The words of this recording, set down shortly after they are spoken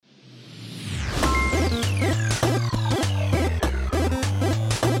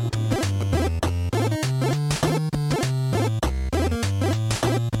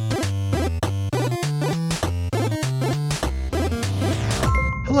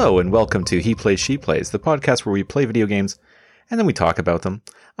Hello and welcome to He Plays, She Plays, the podcast where we play video games and then we talk about them.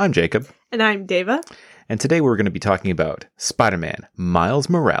 I'm Jacob. And I'm Deva. And today we're going to be talking about Spider-Man Miles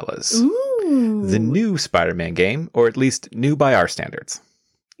Morales. Ooh. The new Spider-Man game, or at least new by our standards.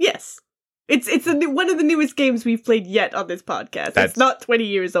 Yes. It's one of the newest games we've played yet on this podcast. It's not 20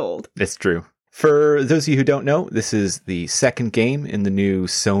 years old. It's true. For those of you who don't know, this is the second game in the new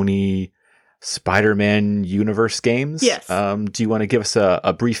Sony Spider-Man universe games. Yes. Do you want to give us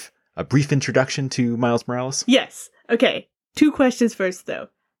a brief introduction to Miles Morales? Yes. Okay. 2 questions first, though.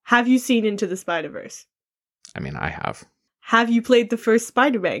 Have you seen Into the Spider-Verse? I mean, I have. Have you played the first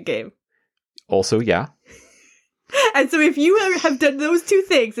Spider-Man game? Also, yeah. And so if you have done those 2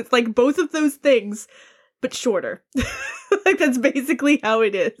 things, it's like both of those things, but shorter. Like, that's basically how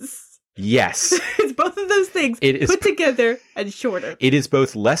it is. Yes. It's both of those things put together and shorter. It is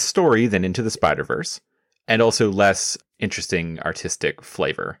both less story than Into the Spider-Verse, and also less interesting artistic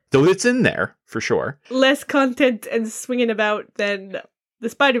flavor. Though it's in there, for sure. Less content and swinging about than the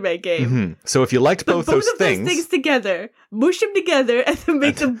Spider-Man game. Mm-hmm. So if you liked both those things together, mush them together, and then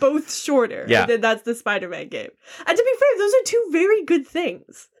make them both shorter. Yeah. And then that's the Spider-Man game. And to be fair, those are 2 very good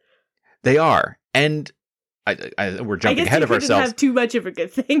things. They are. And we're jumping ahead of ourselves. I guess have too much of a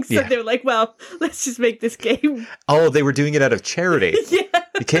good thing, so they're like, well, let's just make this game. Oh, they were doing it out of charity. Yeah.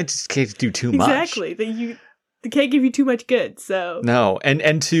 You can't do too much. Exactly. They can't give you too much good, so. No,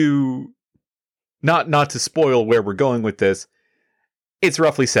 and to not to spoil where we're going with this, it's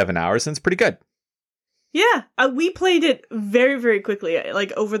roughly 7 hours and it's pretty good. Yeah, we played it very, very quickly,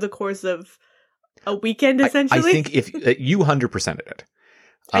 like over the course of a weekend, essentially. I think if you 100%ed it.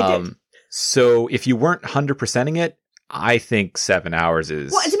 I did. So if you weren't 100%ing it, I think 7 hours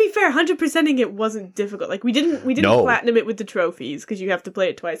is... Well, to be fair, 100%ing it wasn't difficult. Like, we didn't platinum it with the trophies, because you have to play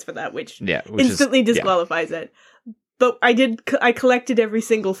it twice for that, which instantly disqualifies it. But I collected every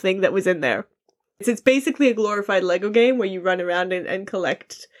single thing that was in there. It's basically a glorified Lego game where you run around and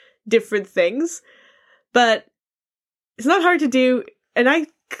collect different things. But it's not hard to do, and I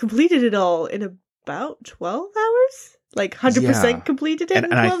completed it all in about 12 hours? Like, 100% completed it in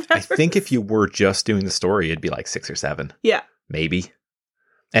 12 hours? I think if you were just doing the story, it'd be like 6 or 7. Yeah. Maybe.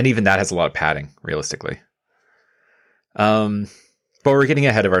 And even that has a lot of padding, realistically. But we're getting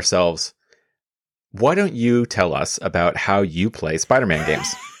ahead of ourselves. Why don't you tell us about how you play Spider-Man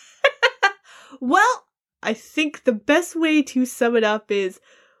games? Well, I think the best way to sum it up is,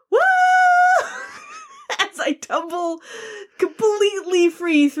 woo! As I tumble completely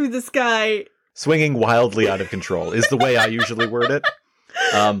free through the sky. Swinging wildly out of control is the way I usually word it.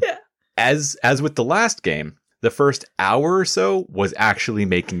 As with the last game, the first hour or so was actually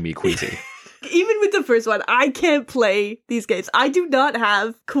making me queasy. Even with the first one, I can't play these games. I do not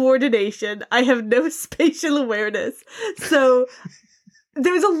have coordination. I have no spatial awareness. So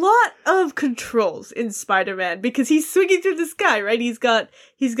there's a lot of controls in Spider-Man because he's swinging through the sky, right? He's got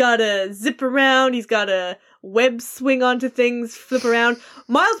a zip around, he's got a web swing onto things, flip around.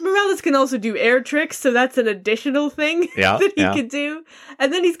 Miles Morales can also do air tricks, so that's an additional thing that he can do.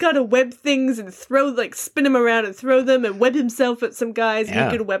 And then he's got to web things and spin them around and throw them and web himself at some guys. Yeah.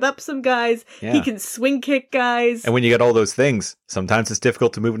 He can web up some guys. Yeah. He can swing kick guys. And when you get all those things, sometimes it's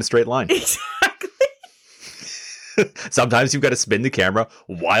difficult to move in a straight line. Exactly. Sometimes you've got to spin the camera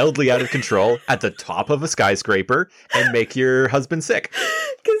wildly out of control at the top of a skyscraper and make your husband sick.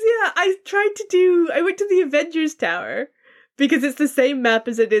 Because, I went to the Avengers Tower because it's the same map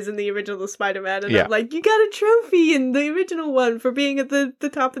as it is in the original Spider-Man. And I'm like, you got a trophy in the original one for being at the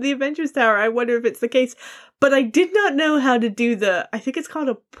top of the Avengers Tower. I wonder if it's the case. But I did not know how to do I think it's called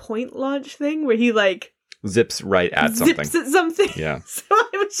a point launch thing where he zips right at something. Zips at something. Yeah. So I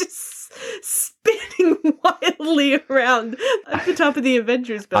was just spinning wildly around at the top of the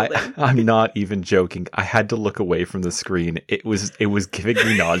Avengers building. I'm not even joking. I had to look away from the screen. It was giving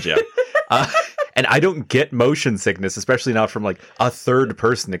me nausea. And I don't get motion sickness, especially not from a third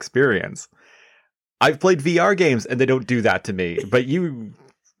person experience. I've played VR games and they don't do that to me, but you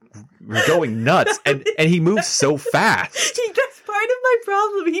were going nuts and he moves so fast. That's part of my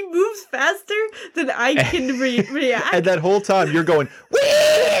problem. He moves faster than I can react. And that whole time you're going,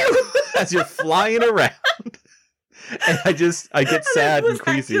 woo! As you're flying around. And I get sad and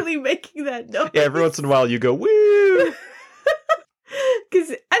queasy. Actually making that noise. Yeah, every once in a while you go, woo!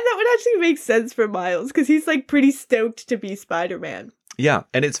 And that would actually make sense for Miles, because he's pretty stoked to be Spider-Man. Yeah,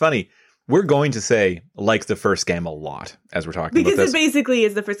 and it's funny. We're going to say, like the first game a lot, as we're talking about this. Because it basically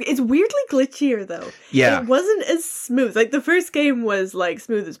is the first game. It's weirdly glitchier, though. Yeah. It wasn't as smooth. The first game was,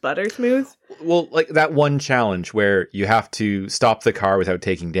 smooth as butter smooth. Well, that one challenge where you have to stop the car without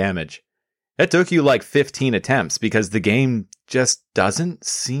taking damage. That took you like 15 attempts because the game just doesn't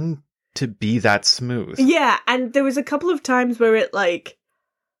seem to be that smooth. Yeah, and there was a couple of times where it, like,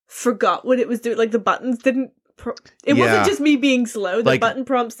 forgot what it was doing. Like, the buttons didn't... It wasn't just me being slow. The button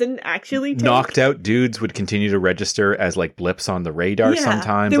prompts didn't actually take. Knocked out dudes would continue to register as, like, blips on the radar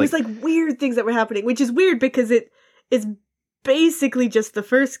sometimes. There was, like, weird things that were happening, which is weird because it is basically just the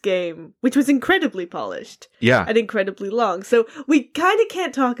first game, which was incredibly polished. Yeah. And incredibly long. So we kind of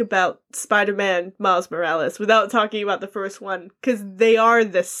can't talk about Spider-Man Miles Morales without talking about the first one, because they are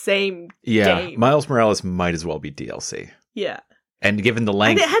the same game. Miles Morales might as well be DLC. Yeah. And given the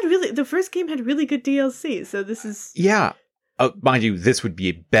length... And the first game had really good DLC, so this is... Yeah. Mind you, this would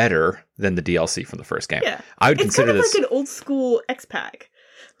be better than the DLC from the first game. Yeah. I would consider this... It's kind of like an old school X-Pack.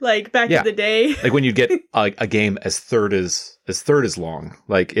 Like, back in the day. Like when you'd get a game as third as long.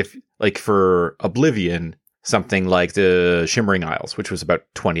 Like if, like for Oblivion, something like the Shimmering Isles, which was about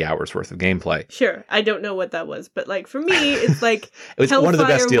 20 hours worth of gameplay. Sure. I don't know what that was. But like for me, it's like it was Hellfire one of the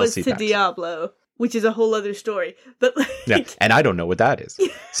best DLC was to packs. Diablo, which is a whole other story. But like... Yeah, and I don't know what that is.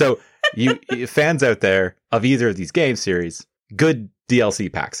 So you fans out there of either of these game series, good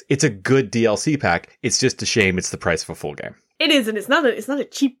DLC packs. It's a good DLC pack. It's just a shame it's the price of a full game. It is, and it's not a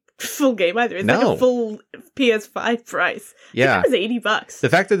cheap full game either. It's like a full PS5 price. Yeah. I think it was $80. The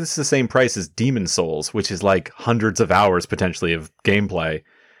fact that this is the same price as Demon Souls, which is like hundreds of hours potentially of gameplay.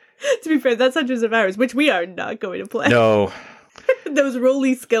 To be fair, that's hundreds of hours, which we are not going to play. No. Those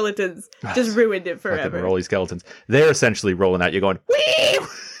rolly skeletons just ruined it forever. Fucking rolly skeletons. They're essentially rolling at you going, wee!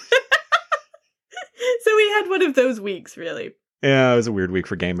 So we had one of those weeks, really. Yeah, it was a weird week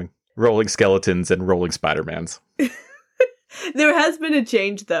for gaming. Rolling skeletons and rolling Spider-Mans. There has been a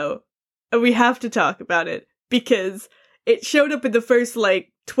change, though, and we have to talk about it, because it showed up in the first,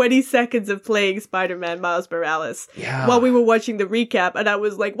 20 seconds of playing Spider-Man Miles Morales while we were watching the recap, and I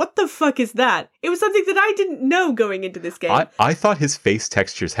was like, what the fuck is that? It was something that I didn't know going into this game. I thought his face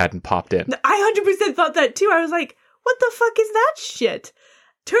textures hadn't popped in. I 100% thought that, too. I was like, what the fuck is that shit?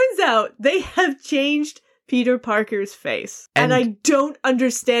 Turns out they have changed Peter Parker's face, and I don't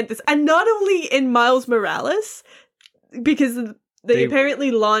understand this. And not only in Miles Morales... Because they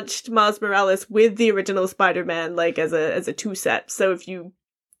apparently launched Miles Morales with the original Spider-Man, as a 2-set. So if you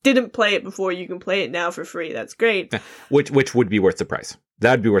didn't play it before, you can play it now for free. That's great. Which would be worth the price.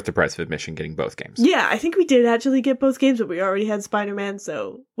 That would be worth the price of admission, getting both games. Yeah, I think we did actually get both games, but we already had Spider-Man,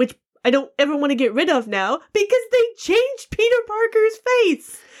 which I don't ever want to get rid of now, because they changed Peter Parker's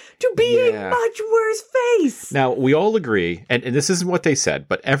face to be a much worse face. Now, we all agree, and this isn't what they said,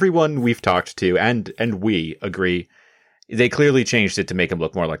 but everyone we've talked to, and we agree, they clearly changed it to make him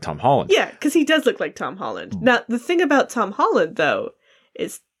look more like Tom Holland. Yeah, because he does look like Tom Holland. Now, the thing about Tom Holland, though,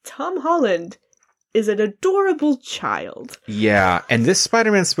 is Tom Holland is an adorable child. Yeah, and this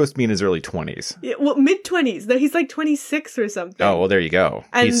Spider-Man's supposed to be in his early 20s. Yeah, well, mid-20s. No, he's 26 or something. Oh, well, there you go.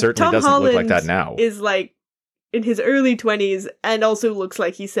 And he certainly Tom doesn't Holland look like that now. Is in his early 20s and also looks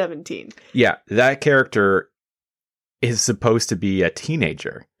like he's 17. Yeah, that character is supposed to be a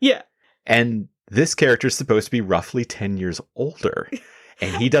teenager. Yeah. And this character is supposed to be roughly 10 years older.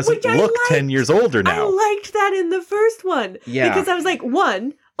 And he doesn't look 10 years older now. I liked that in the first one. Yeah. Because I was like,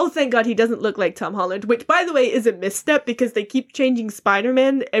 oh, thank God he doesn't look like Tom Holland. Which, by the way, is a misstep because they keep changing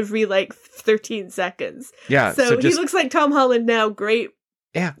Spider-Man every 13 seconds. Yeah. So he looks like Tom Holland now. Great.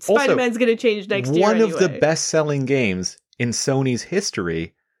 Yeah. Spider-Man's going to change next year One of the best-selling games in Sony's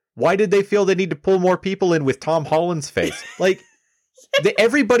history. Why did they feel they need to pull more people in with Tom Holland's face?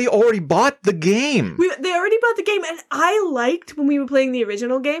 Everybody already bought the game. They already bought the game, and I liked when we were playing the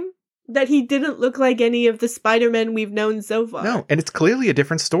original game that he didn't look like any of the Spider-Men we've known so far. No, and it's clearly a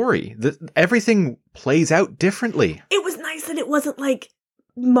different story. Everything plays out differently. It was nice that it wasn't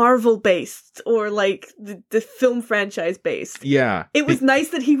Marvel based or the film franchise based. Yeah. It was nice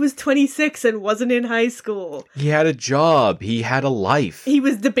that he was 26 and wasn't in high school. He had a job. He had a life. He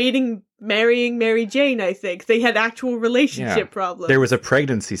was debating marrying Mary Jane, I think. They had actual relationship problems. There was a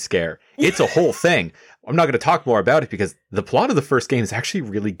pregnancy scare. It's a whole thing. I'm not going to talk more about it because the plot of the first game is actually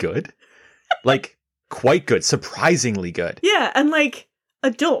really good. Quite good. Surprisingly good. Yeah, and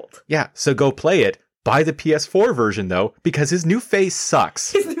adult. Yeah, so go play it. Buy the PS4 version, though, because his new face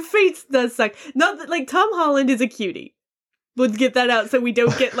sucks. His new face does suck. Not that, Tom Holland is a cutie. We'll get that out so we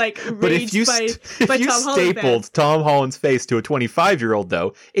don't get, raged but if you by Tom Holland stapled fans. Tom Holland's face to a 25-year-old,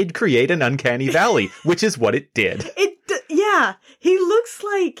 though, it'd create an uncanny valley, which is what it did. Yeah. He looks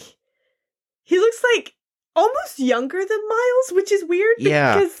like almost younger than Miles, which is weird.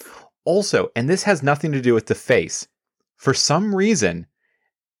 Yeah. Because... Also, and this has nothing to do with the face, for some reason...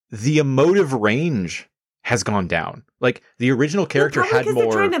 the emotive range has gone down. Like, the original character probably had 'cause more...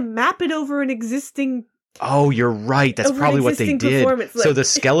 they're trying to map it over an existing... Oh, you're right. That's over an probably what they existing did. performance, So like- the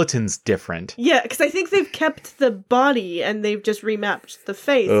skeleton's different. Yeah, because I think they've kept the body and they've just remapped the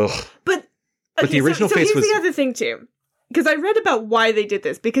face. Ugh. But the original face here's was- the other thing too, because I read about why they did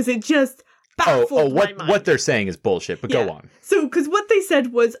this, because it just baffled my mind. What they're saying is bullshit, but Yeah. go on. So, because what they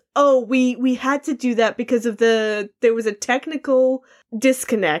said was, oh, we had to do that because of there was a technical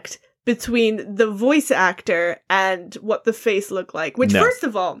disconnect between the voice actor and what the face looked like. Which, No. first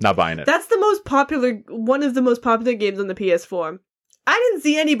of all, Not buying it. that's one of the most popular games on the PS4. I didn't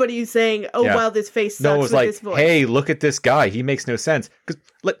see anybody saying, oh, Yeah. wow, this face sucks No, it with was like, this voice. hey, look at this guy. He makes no sense. Because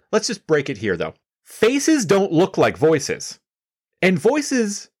let's just break it here, though. Faces don't look like voices. And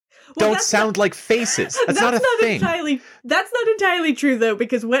voices Well, don't that's sound like faces. That's not a thing. That's not entirely true, though,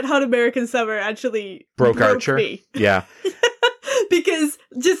 because Wet Hot American Summer actually Broke Archer? me. Yeah. Because,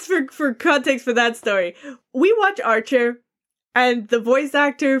 just for context for that story, we watch Archer, and the voice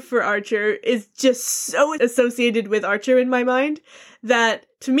actor for Archer is just so associated with Archer in my mind, that,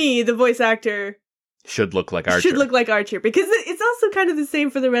 to me, the voice actor Should look like Archer. should look like Archer. Because it's also kind of the same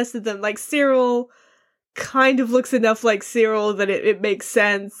for the rest of them. Like, Cyril kind of looks enough like Cyril that it makes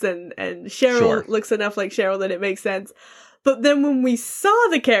sense, and Cheryl Sure. looks enough like Cheryl that it makes sense. But then when we saw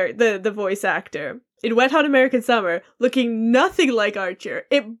the voice actor in Wet Hot American Summer looking nothing like Archer,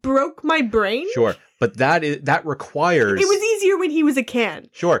 it broke my brain. Sure. But that requires... It was easier when he was a can.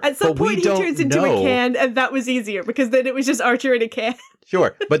 Sure. At some but we point he don't turns into know. a can, and that was easier, because then it was just Archer in a can.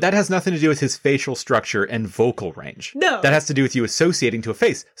 Sure. But that has nothing to do with his facial structure and vocal range. No. That has to do with you associating to a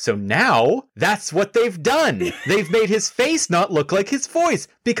face. So now, that's what they've done. They've made his face not look like his voice,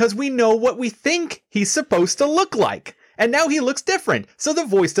 because we know what we think he's supposed to look like. And now he looks different, so the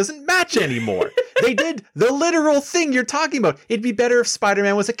voice doesn't match anymore. They did the literal thing you're talking about. It'd be better if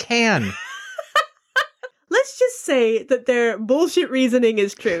Spider-Man was a can. Let's just say that their bullshit reasoning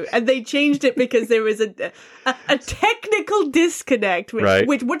is true, and they changed it because there was a technical disconnect. Right.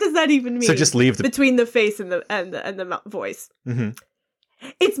 Which what does that even mean? So just leave the... between the face and the voice. Mm-hmm.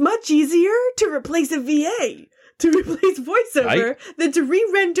 It's much easier to replace a VA, to replace voiceover, Right. than to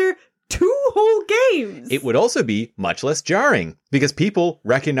re-render 2 whole games. It would also be much less jarring, because people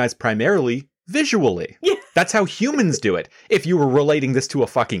recognize primarily visually. Yeah. That's how humans do it. If you were relating this to a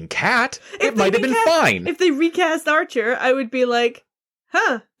fucking cat, it might have been fine. If they recast Archer, I would be like,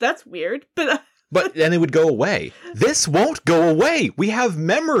 huh, that's weird. But then it would go away. This won't go away. We have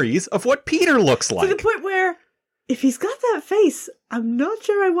memories of what Peter looks to like. the point where, if he's got that face, I'm not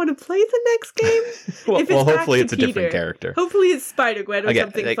sure I want to play the next game. well, if it's hopefully back it's to a different Peter. character. Hopefully it's Spider-Gwen or Again,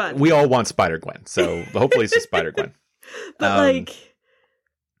 something like, fun. we all want Spider-Gwen, so hopefully it's just Spider-Gwen. But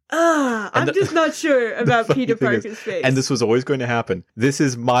I'm just not sure about funny Peter thing is- Parker's face. And this was always going to happen. This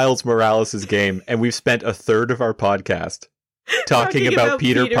is Miles Morales' game, and we've spent a third of our podcast talking about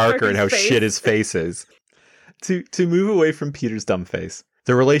Peter Parker and how Parker's face. shit his face is. To move away from Peter's dumb face,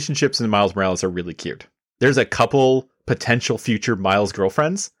 the relationships in Miles Morales are really cute. There's a couple potential future Miles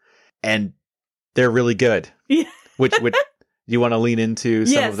girlfriends, and they're really good. Yeah. Which you want to lean into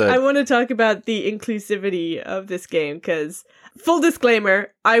some Yes, of the... I want to talk about the inclusivity of this game, because, full disclaimer,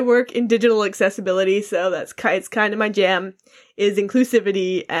 I work in digital accessibility, so it's kind of my jam, is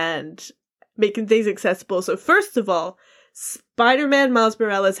inclusivity and making things accessible. So first of all, Spider-Man Miles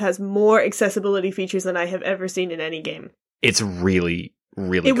Morales has more accessibility features than I have ever seen in any game. It's really,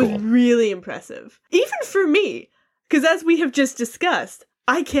 really It cool. was really impressive. Even for me, because as we have just discussed,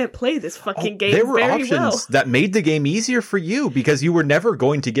 I can't play this fucking game There were very options well. that made the game easier for you, because you were never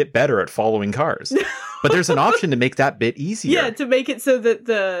going to get better at following cars. But there's an option to make that bit easier. Yeah, to make it so that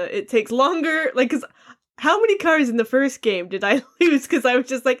it takes longer. Like, because how many cars in the first game did I lose? Because I was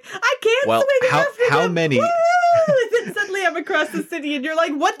just like, I can't swing after how them. many? Woo! And then suddenly I'm across the city, and you're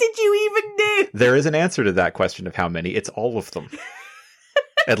like, what did you even do? There is an answer to that question of how many. It's all of them.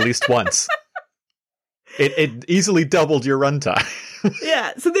 At least once. It easily doubled your runtime.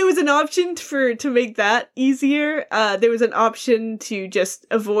 Yeah, so there was an option to make that easier. There was an option to just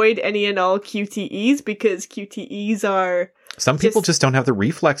avoid any and all QTEs, because QTEs are... Some people just don't have the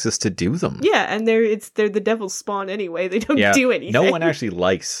reflexes to do them. Yeah, and they're the devil's spawn anyway. They don't do anything. No one actually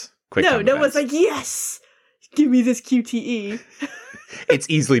likes quick time No one's events. like, yes! Give me this QTE. It's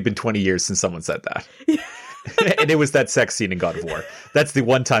easily been 20 years since someone said that. And it was that sex scene in God of War. That's the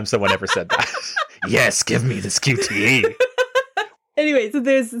one time someone ever said that. Yes, give me this QTE. Anyway, so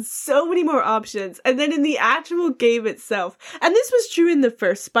there's so many more options. And then in the actual game itself, and this was true in the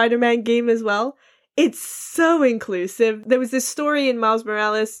first Spider-Man game as well, it's so inclusive. There was this story in Miles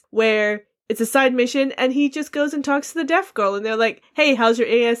Morales where it's a side mission, and he just goes and talks to the deaf girl, and they're like, hey, how's your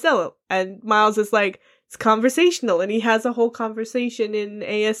ASL? And Miles is like, It's conversational, and he has a whole conversation in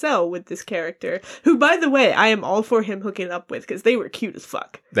ASL with this character, who, by the way, I am all for him hooking up with, because they were cute as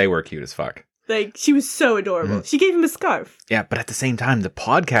fuck. They were cute as fuck. Like, she was so adorable. Mm-hmm. She gave him a scarf. Yeah, but at the same time, the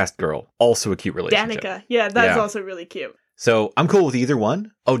podcast girl, also a cute relationship. Danica. Yeah, that's also really cute. So I'm cool with either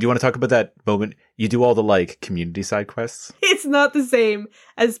one. Oh, do you want to talk about that moment? You do all the, like, community side quests? It's not the same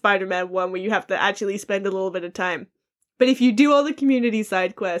as Spider-Man 1, where you have to actually spend a little bit of time. But if you do all the community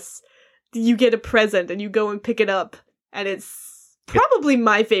side quests, you get a present and you go and pick it up. And it's probably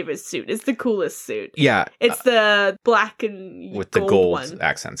my favorite suit. It's the coolest suit. Yeah. It's the black and with gold the gold one.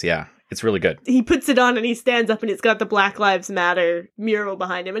 accents, yeah. It's really good. He puts it on and he stands up and it's got the Black Lives Matter mural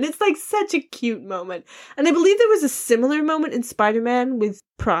behind him. And it's like such a cute moment. And I believe there was a similar moment in Spider-Man with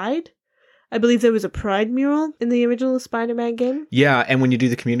Pride. I believe there was a Pride mural in the original Spider-Man game. Yeah, and when you do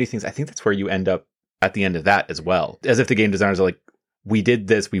the community things, I think that's where you end up at the end of that as well. As if the game designers are like, we did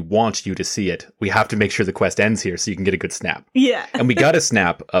this, we want you to see it. We have to make sure the quest ends here so you can get a good snap. Yeah. And we got a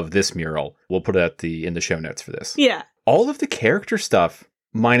snap of this mural. We'll put it in the show notes for this. Yeah. All of the character stuff,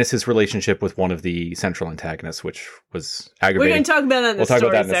 minus his relationship with one of the central antagonists, which was aggravating. We're going to talk about that in the story talk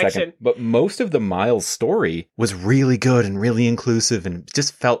about that in a section. second. But most of the Miles story was really good and really inclusive and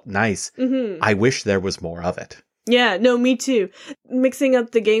just felt nice. Mm-hmm. I wish there was more of it. Yeah, no, me too. Mixing up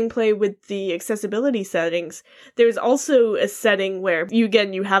the gameplay with the accessibility settings, there's also a setting where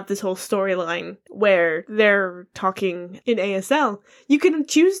you have this whole storyline where they're talking in ASL. You can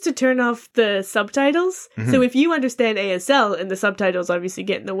choose to turn off the subtitles. Mm-hmm. So if you understand ASL and the subtitles obviously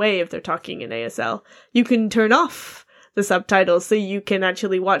get in the way if they're talking in ASL, you can turn off the subtitles so you can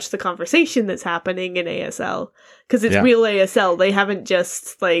actually watch the conversation that's happening in ASL. Because it's real ASL. They haven't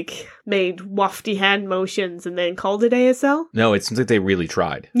just, like, made wafty hand motions and then called it ASL. No, it seems like they really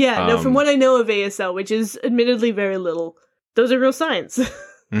tried. Yeah, no, from what I know of ASL, which is admittedly very little, those are real signs.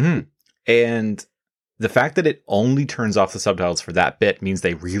 Mm-hmm. And the fact that it only turns off the subtitles for that bit means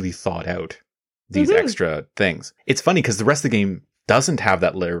they really thought out these extra things. It's funny because the rest of the game doesn't have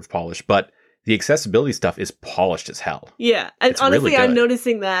that layer of polish, but the accessibility stuff is polished as hell. Yeah, and it's honestly, really I'm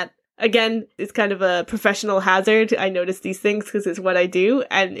noticing that. Again, it's kind of a professional hazard. I notice these things because it's what I do.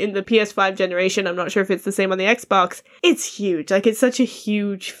 And in the PS5 generation, I'm not sure if it's the same on the Xbox, it's huge. Like, it's such a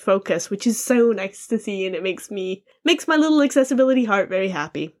huge focus, which is so nice to see. And it makes my little accessibility heart very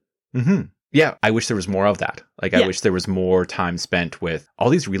happy. Mm-hmm. Yeah, I wish there was more of that. Like, I wish there was more time spent with all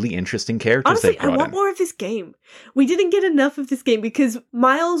these really interesting characters. Honestly, I want more of this game. We didn't get enough of this game because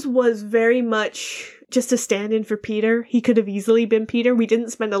Miles was very much just a stand-in for Peter. He could have easily been Peter. We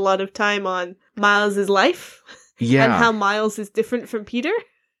didn't spend a lot of time on Miles' life. Yeah. And how Miles is different from Peter.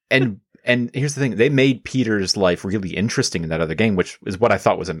 And here's the thing. They made Peter's life really interesting in that other game, which is what I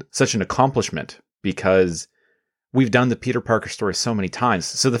thought was such an accomplishment because we've done the Peter Parker story so many times.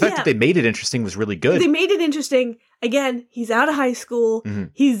 So the fact that they made it interesting was really good. They made it interesting. Again, he's out of high school. Mm-hmm.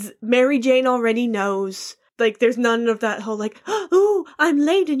 He's Mary Jane already knows. Like, there's none of that whole, like, oh, I'm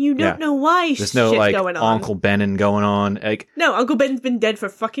late and you don't know why there's no, shit like, going on. Uncle Benin going on. Like, no, Uncle Ben's been dead for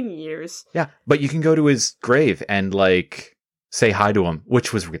fucking years. Yeah, but you can go to his grave and, like, say hi to him,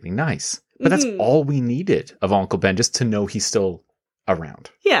 which was really nice. But that's all we needed of Uncle Ben, just to know he's still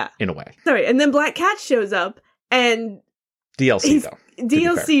around. Yeah. In a way. Sorry, and then Black Cat shows up, and DLC, though.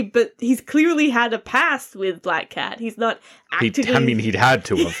 DLC, but he's clearly had a past with Black Cat. He's not actively... he'd had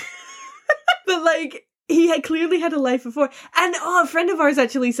to have. But, like, he had clearly had a life before. And, a friend of ours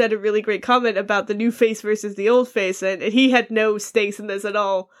actually said a really great comment about the new face versus the old face, and he had no stakes in this at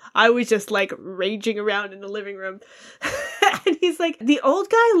all. I was just, like, raging around in the living room. And he's like, the old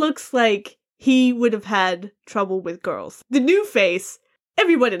guy looks like he would have had trouble with girls. The new face...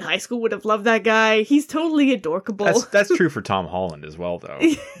 Everyone in high school would have loved that guy. He's totally adorable. That's true for Tom Holland as well, though.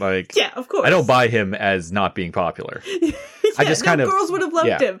 Like, yeah, of course. I don't buy him as not being popular. I just girls would have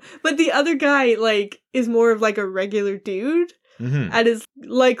loved him. But the other guy, like, is more of like a regular dude, and is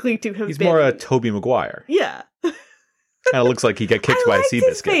likely to have. He's more a Tobey Maguire. Yeah. Kind of looks like he got kicked by a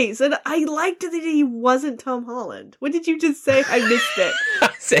Seabiscuit. Face, and I liked that he wasn't Tom Holland. What did you just say? I missed it.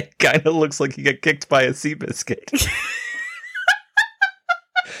 I said, kind of looks like he got kicked by a Seabiscuit.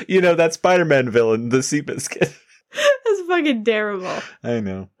 You know, that Spider-Man villain, the Seabiscuit. That's fucking terrible. I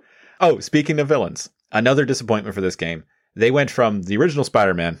know. Oh, speaking of villains, another disappointment for this game. They went from the original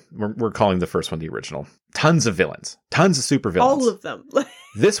Spider-Man, we're calling the first one the original, tons of villains, tons of super villains. All of them.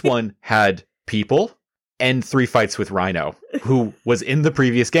 This one had people and 3 fights with Rhino, who was in the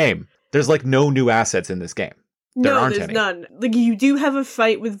previous game. There's like no new assets in this game. There's none. Like, you do have a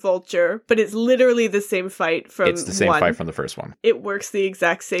fight with Vulture, but it's literally the same fight from It's the same fight from the first one. It works the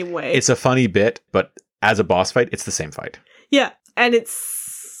exact same way. It's a funny bit, but as a boss fight, it's the same fight. Yeah, and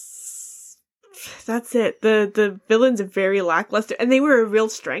it's that's it. The villains are very lackluster, and they were a real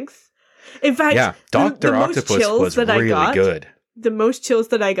strength. In fact, Yeah, Dr. Octopus was really good. The most chills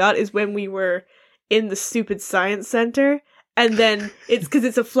that I got is when we were in the stupid science center, and then it's because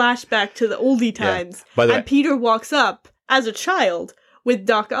it's a flashback to the oldie times. By the way, and Peter walks up as a child with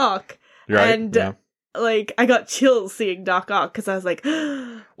Doc Ock, and like I got chills seeing Doc Ock because I was like,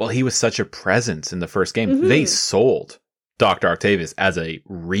 well, he was such a presence in the first game. Mhm. They sold Dr. Octavius as a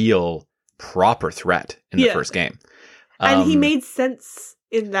real, proper threat in the first game, and he made sense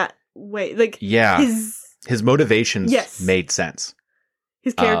in that way. Like, his motivations made sense.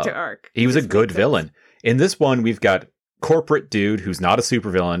 His character arc. He was a good villain. In this one, we've got corporate dude who's not a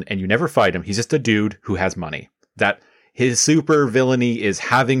supervillain, and you never fight him. He's just a dude who has money. That his super villainy is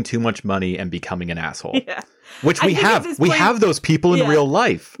having too much money and becoming an asshole. Yeah. Which we have. We have those people in real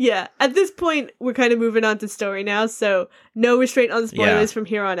life. Yeah. At this point, we're kind of moving on to story now, so no restraint on spoilers from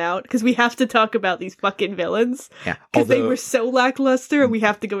here on out, because we have to talk about these fucking villains. Yeah. Because they were so lackluster, and we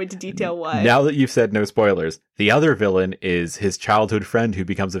have to go into detail why. Now that you've said no spoilers, the other villain is his childhood friend who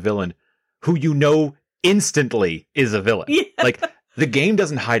becomes a villain, who you know instantly is a villain. Yeah. Like, the game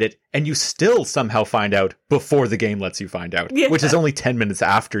doesn't hide it, and you still somehow find out before the game lets you find out, which is only 10 minutes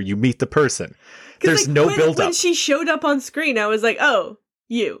after you meet the person. There's no build-up. When she showed up on screen, I was like, oh,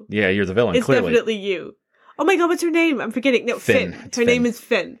 you. Yeah, you're the villain, it's clearly. It's definitely you. Oh my god, what's her name? I'm forgetting. No, Finn. Her name is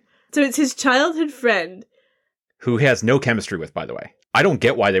Finn. So it's his childhood friend. Who he has no chemistry with, by the way. I don't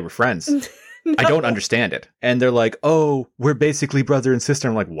get why they were friends. No. I don't understand it. And they're like, oh, we're basically brother and sister.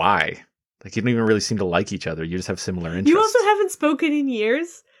 I'm like, why? Like, you don't even really seem to like each other. You just have similar interests. You also haven't spoken in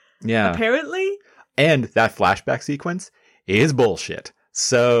years. Yeah. Apparently. And that flashback sequence is bullshit.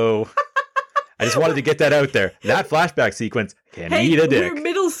 So I just wanted to get that out there. That flashback sequence can eat a dick. We're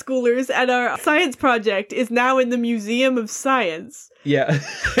middle schoolers, and our science project is now in the Museum of Science. Yeah,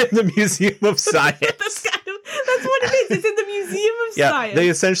 in the Museum of Science. That's what it is. It's in the Museum of Science. They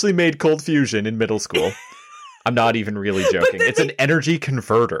essentially made Cold Fusion in middle school. I'm not even really joking. It's an energy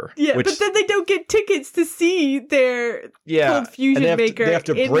converter. Yeah, but then they don't get tickets to see their Cold Fusion maker. They have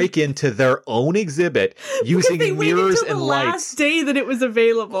to break into their own exhibit using mirrors and lights. The last day that it was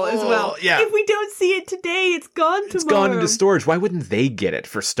available as well. Yeah. If we don't see it today, it's gone tomorrow. It's gone into storage. Why wouldn't they get it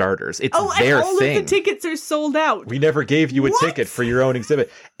for starters? It's their and all thing. Of the tickets are sold out. We never gave you a ticket for your own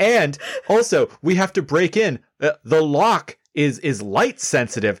exhibit. And also, we have to break in. The lock is light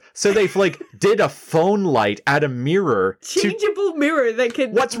sensitive, so they've did a phone light at a mirror, changeable mirror that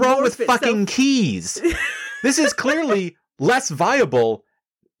can. What's wrong with fucking keys? This is clearly less viable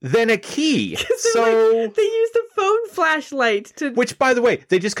than a key. So they used a phone flashlight to. Which, by the way,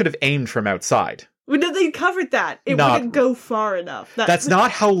 they just could have aimed from outside. Well, no, they covered that. It wouldn't go far enough. That's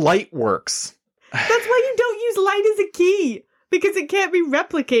not how light works. That's why you don't use light as a key, because it can't be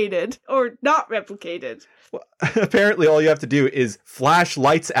replicated or not replicated. Well, apparently all you have to do is flash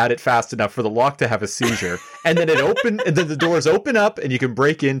lights at it fast enough for the lock to have a seizure, and then and then the doors open up and you can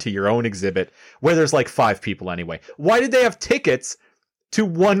break into your own exhibit where there's 5 people anyway. Why did they have tickets to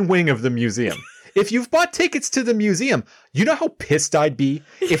one wing of the museum? If you've bought tickets to the museum, you know how pissed I'd be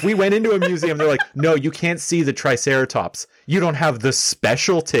if we went into a museum. They're like, no, you can't see the Triceratops. You don't have the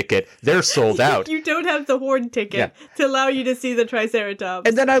special ticket. They're sold out. You don't have the horn ticket to allow you to see the Triceratops.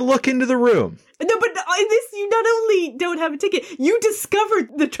 And then I look into the room. No, but in this, you not only don't have a ticket, you discovered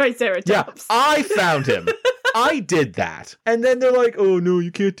the Triceratops. Yeah, I found him. I did that. And then they're like, oh, no,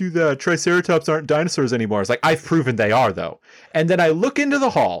 you can't do that. Triceratops aren't dinosaurs anymore. It's like, I've proven they are, though. And then I look into the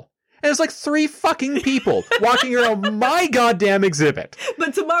hall. And there's 3 fucking people walking around my goddamn exhibit.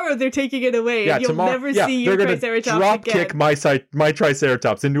 But tomorrow they're taking it away, and you'll never see your Triceratops again. They're going to drop kick my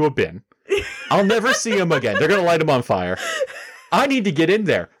Triceratops into a bin. I'll never see him again. They're going to light him on fire. I need to get in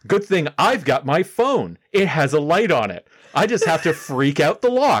there. Good thing I've got my phone. It has a light on it. I just have to freak out the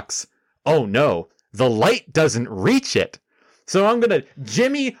locks. Oh no, the light doesn't reach it. So I'm going to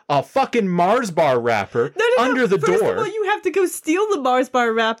jimmy a fucking Mars bar wrapper under the door. First of all, you have to go steal the Mars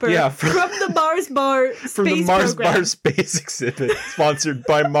bar wrapper from the Mars bar space From the Mars bar space exhibit sponsored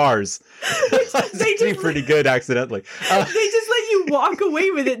by Mars. They just pretty good accidentally. They just let you walk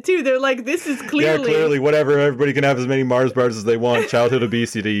away with it too. They're like, this is clearly. Yeah, clearly, whatever. Everybody can have as many Mars bars as they want. Childhood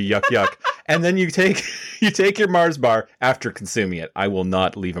obesity, yuck, yuck. And then you take your Mars bar after consuming it. I will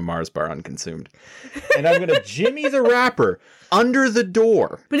not leave a Mars bar unconsumed. And I'm going to jimmy the wrapper under the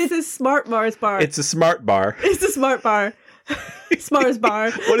door. But it's a smart Mars bar. It's a smart bar. It's a smart bar. Smars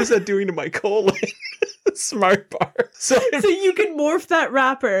bar. What is that doing to my colon? Smart bar. So you can morph that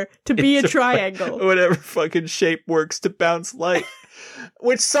wrapper to be a triangle. Whatever fucking shape works to bounce light.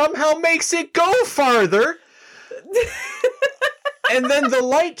 Which somehow makes it go farther. And then the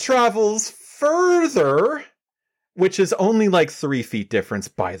light travels further, which is only like 3 feet difference,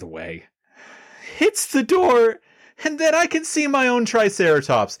 by the way, hits the door, and then I can see my own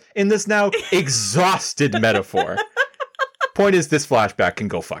Triceratops in this now exhausted metaphor. Point is, this flashback can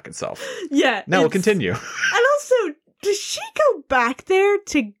go fuck itself. Yeah. Now we'll continue. And also, does she go back there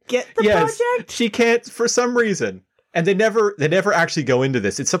to get the project? She can't for some reason. And they never actually go into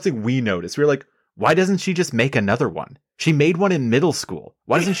this. It's something we noticed. We're like, why doesn't she just make another one? She made one in middle school.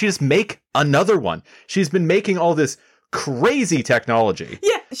 Why doesn't she just make another one? She's been making all this crazy technology.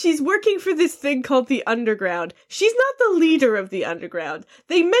 Yeah, she's working for this thing called the Underground. She's not the leader of the Underground.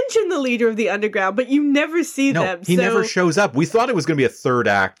 They mention the leader of the Underground, but you never see them. He never shows up. We thought it was going to be a third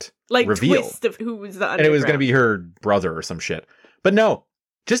act reveal. Twist of who was the Underground. And it was going to be her brother or some shit. But no,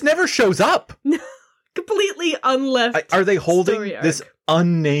 just never shows up. Completely unleft. Are they holding this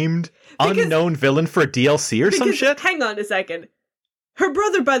unnamed, unknown villain for a DLC or some shit? Hang on a second. Her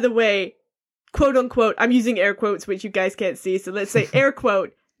brother, by the way, quote unquote, I'm using air quotes, which you guys can't see, so let's say air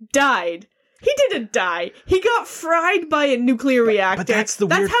quote, died. He didn't die. He got fried by a nuclear reactor. But that's the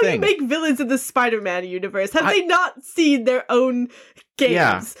weird thing. That's how you make villains in the Spider-Man universe. Have they not seen their own games?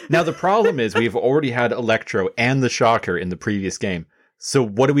 Yeah. Now the problem is we've already had Electro and the Shocker in the previous game. So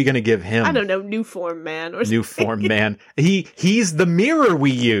what are we going to give him? I don't know, New Form Man or something. New Form Man. He's the mirror we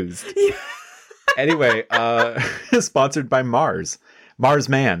used. Yeah. Anyway, sponsored by Mars. Mars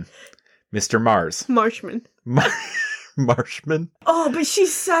Man. Mr. Mars. Marshman. Marshman? Oh, but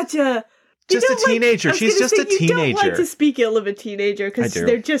she's such a... Just a teenager. She's just a teenager. You don't like to speak ill of a teenager because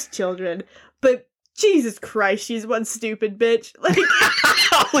they're just children. But Jesus Christ, she's one stupid bitch. Like,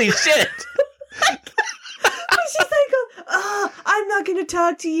 holy shit! She's like, I'm not gonna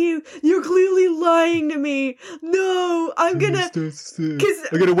talk to you. You're clearly lying to me. No, I'm gonna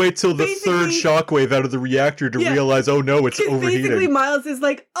wait till the third shockwave out of the reactor to realize, oh no, it's overheating. Basically, Miles is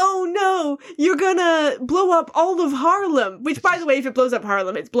like, oh no, you're gonna blow up all of Harlem. Which, by the way, if it blows up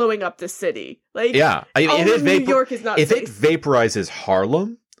Harlem, it's blowing up the city. Like, yeah, New York is not if safe. it vaporizes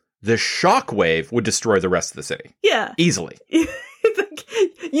Harlem, the shockwave would destroy the rest of the city. Yeah, easily. It's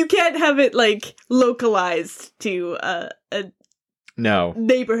like, you can't have it like localized to a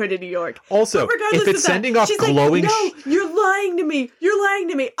neighborhood in New York. Also, if it's sending off glowing, no, you're lying to me. You're lying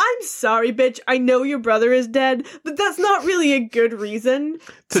to me. I'm sorry, bitch. I know your brother is dead, but that's not really a good reason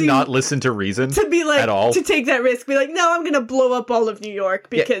to not listen to reason to be like at all. To take that risk. Be like, no, I'm gonna blow up all of New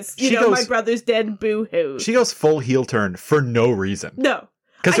York because my brother's dead. Boo hoo. She goes full heel turn for no reason. No,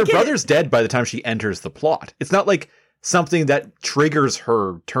 because her brother's dead by the time she enters the plot. It's not like something that triggers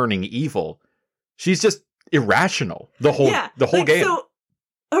her turning evil. She's just irrational the whole game. So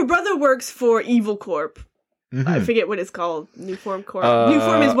her brother works for Evil Corp. Mm-hmm. I forget what it's called. New Form Corp. New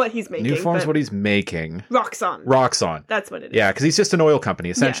Form is what he's making. New Form's what he's making. Roxxon. That's what it is. Yeah, because he's just an oil company.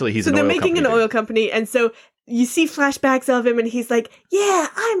 Essentially, he's an oil company. So they're making an oil company, and so you see flashbacks of him, and he's like, yeah,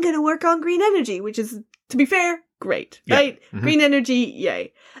 I'm going to work on green energy, which is, to be fair, great, right? Mm-hmm. Green energy,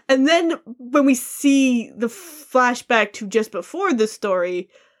 yay. And then when we see the flashback to just before the story,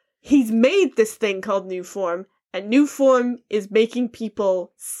 he's made this thing called New Form, and New Form is making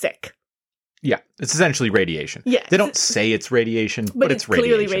people sick. Yeah, it's essentially radiation. Yeah. They don't say it's radiation, but it's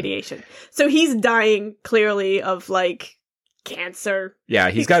radiation. Clearly radiation. So he's dying clearly of like cancer. Yeah,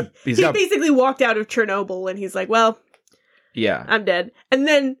 he basically walked out of Chernobyl and he's like, well, yeah, I'm dead. And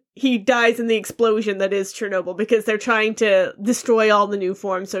then he dies in the explosion that is Chernobyl because they're trying to destroy all the New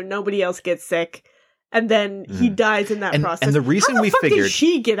Forms so nobody else gets sick. And then he dies in that process. And the reason How the fuck did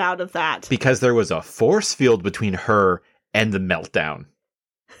she get out of that? Because there was a force field between her and the meltdown.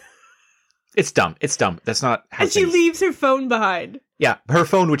 It's dumb. That's not how she leaves her phone behind. Yeah, her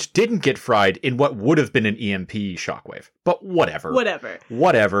phone, which didn't get fried in what would have been an EMP shockwave. But whatever.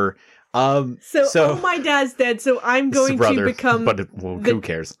 So my dad's dead, so I'm going to become... But who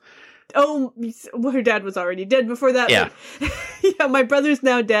cares? Oh, well, her dad was already dead before that. Yeah. Yeah, my brother's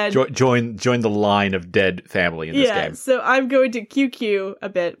now dead. Join the line of dead family in this game. Yeah, so I'm going to QQ a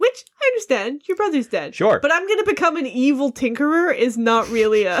bit, which I understand. Your brother's dead. Sure. But I'm going to become an evil tinkerer is not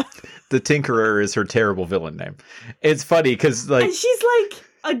really a... The Tinkerer is her terrible villain name. It's funny because, like... And she's like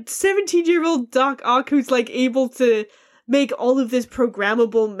a 17-year-old Doc Ock who's, like, able to make all of this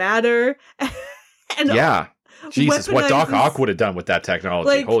programmable matter. And yeah. Jesus, what Doc Ock would have done with that technology.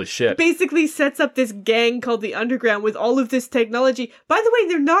 Like, holy shit. Basically sets up this gang called the Underground with all of this technology. By the way,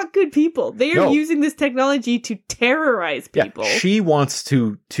 they're not good people. They are using this technology to terrorize people. Yeah, she wants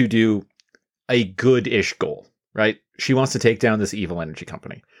to do a good-ish goal, right? She wants to take down this evil energy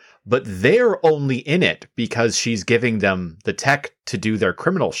company. But they're only in it because she's giving them the tech to do their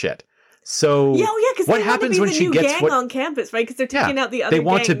criminal shit. So Yeah, oh, yeah, because what they happens want when to be she the new gets gang what on campus, right? Because they're taking out the other they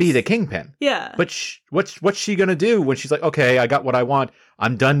want to be gangs. the kingpin. Yeah. But what's she gonna do when she's like, okay, I got what I want.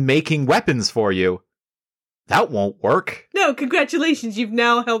 I'm done making weapons for you. That won't work. No, congratulations. You've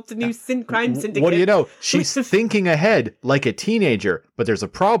now helped a new crime syndicate. What do you know? She's thinking ahead like a teenager, but there's a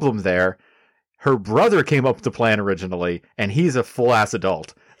problem there. Her brother came up with the plan originally, and he's a full-ass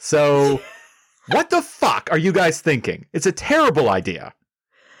adult. So, what the fuck are you guys thinking? It's a terrible idea.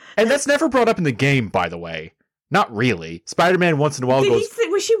 And that's never brought up in the game, by the way. Not really. Spider-Man once in a while goes...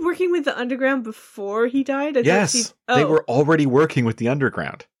 Was she working with the Underground before he died? Yes, they were already working with the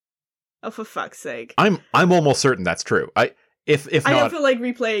Underground. Oh, for fuck's sake! I'm almost certain that's true. If not, I don't feel like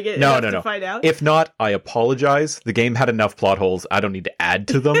replaying it. No. To find out. If not, I apologize. The game had enough plot holes. I don't need to add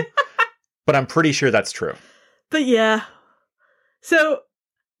to them. But I'm pretty sure that's true. But yeah, so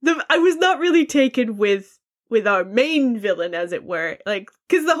I was not really taken with our main villain, as it were, like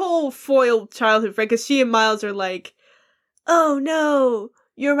because the whole foiled childhood friend. Because she and Miles are like, "Oh no,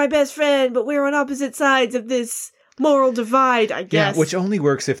 you're my best friend, but we're on opposite sides of this moral divide." I guess, yeah, which only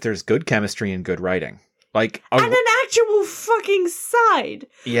works if there's good chemistry and good writing, like and an actual fucking side.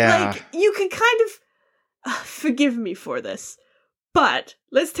 Yeah, like you can kind of forgive me for this. But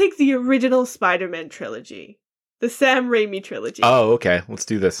let's take the original Spider-Man trilogy. The Sam Raimi trilogy. Oh, okay. Let's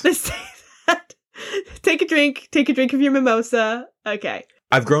do this. Let's take that. Take a drink of your mimosa. Okay.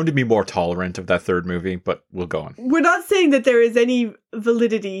 I've grown to be more tolerant of that third movie, but we'll go on. We're not saying that there is any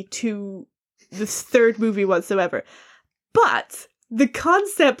validity to this third movie whatsoever. But the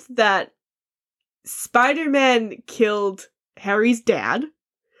concept that Spider-Man killed Harry's dad,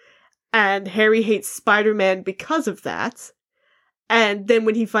 and Harry hates Spider-Man because of that, and then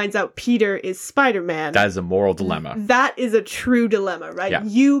when he finds out Peter is Spider-Man... That is a moral dilemma. That is a true dilemma, right? Yeah.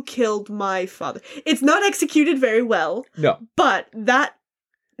 You killed my father. It's not executed very well. No. But that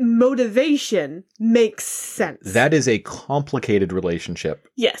motivation makes sense. That is a complicated relationship.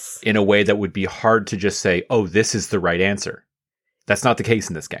 Yes. In a way that would be hard to just say, oh, this is the right answer. That's not the case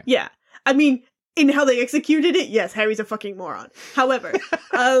in this game. Yeah. I mean... in how they executed it, yes, Harry's a fucking moron. However,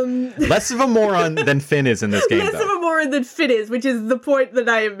 less of a moron than Finn is in this game, less of a moron than Finn is, which is the point that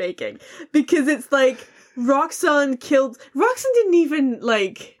I am making. Because it's like, Roxxon didn't even,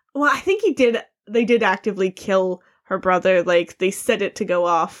 like... Well, I think they did actively kill her brother. Like, they set it to go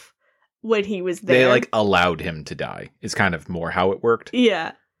off when he was there. They, like, allowed him to die, is kind of more how it worked.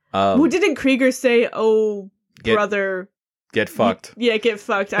 Yeah. Well, didn't Krieger say, oh, brother... Get fucked. Yeah, get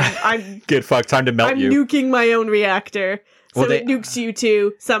fucked. I'm get fucked. Time to melt I'm you. nuking my own reactor. So Well, it nukes you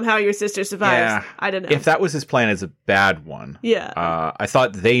too. Somehow your sister survives. Yeah. I don't know. If that was his plan, it's a bad one. Yeah. I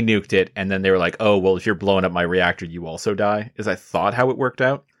thought they nuked it, and then they were like, oh, well, if you're blowing up my reactor, you also die. Is I thought how it worked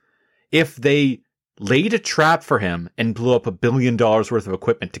out. If they laid a trap for him and blew up $1 billion worth of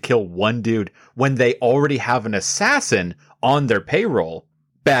equipment to kill one dude when they already have an assassin on their payroll,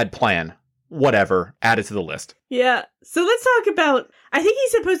 bad plan. Whatever. Add it to the list. Yeah. So let's talk about... I think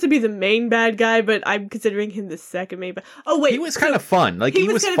he's supposed to be the main bad guy, but I'm considering him the second main bad... Oh, wait. He was kind of fun. Like, he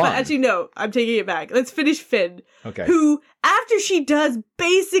was kind fun. of fun. Actually, no. I'm taking it back. Let's finish Finn. Okay. Who, after she does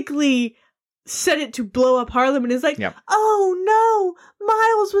basically set it to blow up Harlem and is like, Yeah. oh no,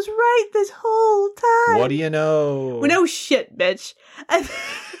 Miles was right this whole time. What do you know? Well, no shit, bitch. And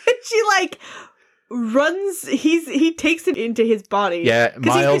she, like... runs, he takes it into his body. Yeah,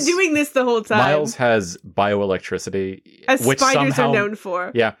 because he's been doing this the whole time. Miles has bioelectricity, as which spiders somehow, are known for.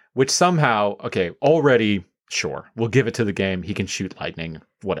 Yeah, which somehow, okay, already, sure, we'll give it to the game. He can shoot lightning,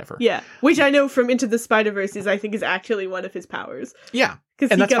 whatever. Yeah, which I know from Into the Spider-Verse I think is actually one of his powers. Yeah,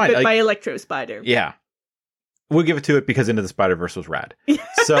 because he got bit by Electro Spider. Yeah, we'll give it to it because Into the Spider-Verse was rad.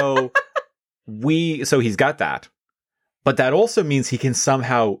 So he's got that, but that also means he can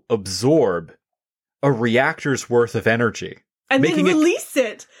somehow absorb a reactor's worth of energy. And then release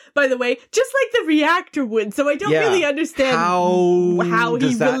it, by the way, just like the reactor would. So I don't really understand how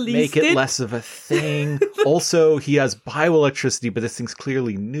does he that released make it less of a thing. Also, he has bioelectricity, but this thing's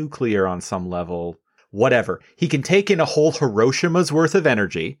clearly nuclear on some level. Whatever. He can take in a whole Hiroshima's worth of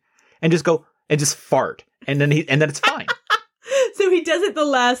energy and just go and just fart. And then it's fine. So he does it the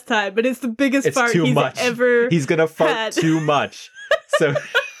last time, but it's the biggest fart he's ever He's gonna fart had. too much. So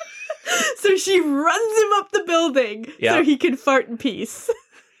So she runs him up the building so he can fart in peace.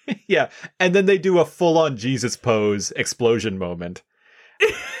 Yeah, and then they do a full-on Jesus pose explosion moment.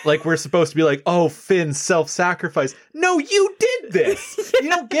 Like, we're supposed to be like, oh, Finn, self-sacrifice. No, you did this! You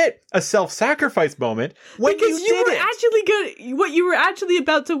don't get a self-sacrifice moment when because you did it. What you were actually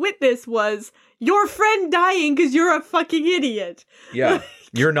about to witness was your friend dying because you're a fucking idiot. Yeah,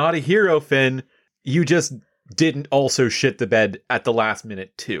 you're not a hero, Finn. You just didn't also shit the bed at the last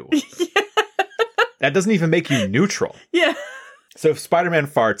minute, too. Yeah. That doesn't even make you neutral. Yeah. So if Spider-Man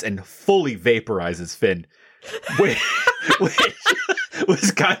farts and fully vaporizes Finn, which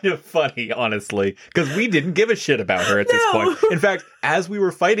was kind of funny, honestly, because we didn't give a shit about her at this point. In fact, as we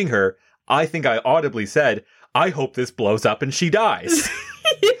were fighting her, I think I audibly said, I hope this blows up and she dies.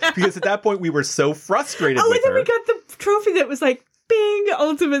 Yeah. Because at that point we were so frustrated with and then her. we got the trophy that was like, bing,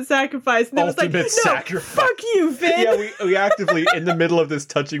 ultimate sacrifice. And it was like, Ultimate no, sacrifice. fuck you, Finn. Yeah, we actively, in the middle of this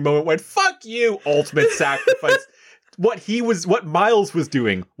touching moment, went, fuck you, ultimate sacrifice. What Miles was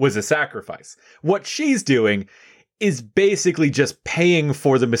doing was a sacrifice. What she's doing is basically just paying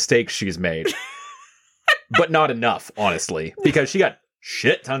for the mistakes she's made. But not enough, honestly, because she got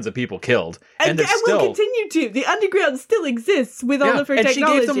shit tons of people killed. And they're still... will continue to. The underground still exists with all of her technology.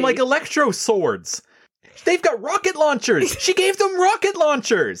 And she gave them, like, electro swords. They've got rocket launchers. She gave them rocket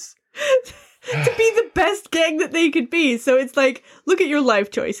launchers. To be the best gang that they could be. So it's like, look at your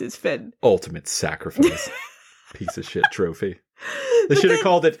life choices, Finn. Ultimate sacrifice. Piece of shit trophy. They should have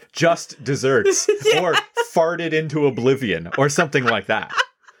called it Just Desserts or Farted into Oblivion or something like that.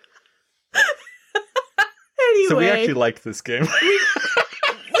 Anyway. So we actually liked this game. We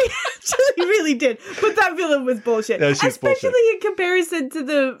actually really did. But that villain was bullshit. No, she's especially bullshit. in comparison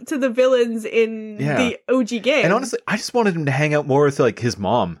to the villains in the OG game. And honestly, I just wanted him to hang out more with like his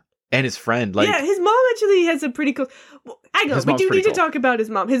mom and his friend. Like, yeah, his mom actually has a pretty cool... Well, I know, we do need to talk about his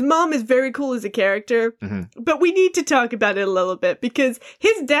mom. His mom is very cool as a character, but we need to talk about it a little bit because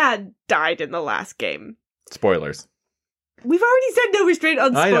his dad died in the last game. Spoilers. We've already said no restraint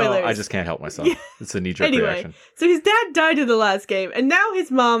on spoilers. I know, I just can't help myself. Yeah. It's a knee-jerk reaction. So his dad died in the last game, and now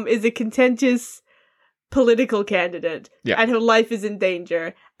his mom is a contentious political candidate, and her life is in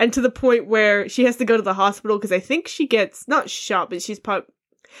danger, and to the point where she has to go to the hospital because I think she gets, not shot, but she's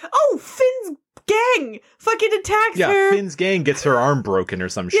Oh, Finn's gang fucking attacks her. Yeah, Finn's gang gets her arm broken or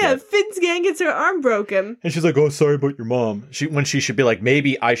some shit. Yeah, Finn's gang gets her arm broken. And she's like, oh, sorry about your mom. When she should be like,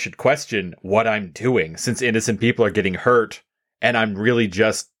 maybe I should question what I'm doing since innocent people are getting hurt and I'm really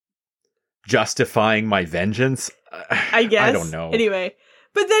just justifying my vengeance. I guess. I don't know. Anyway,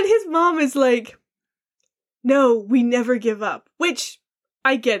 but then his mom is like, no, we never give up. Which...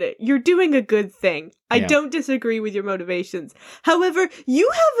 I get it. You're doing a good thing. I don't disagree with your motivations. However, you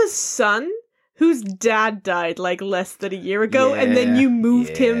have a son whose dad died like less than a year ago, and then you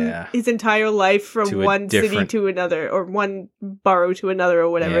moved him his entire life from one city to another, or one borough to another,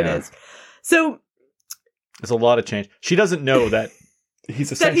 or whatever it is. So there's a lot of change. She doesn't know that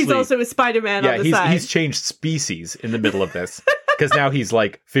he's essentially... that he's also a Spider-Man on the side. He's changed species in the middle of this. Because now he's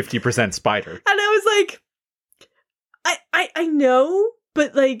like 50% spider. And I was like, I know...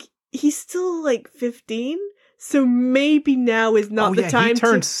 But, like, he's still, like, 15, so maybe now is not the time he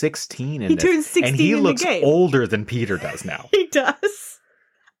turned 16 in He turned 16 and he in looks the game. older than Peter does now. He does.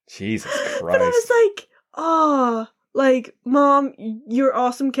 Jesus Christ. But I was like, oh, like, Mom, you're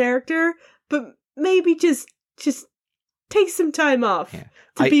awesome character, but maybe just take some time off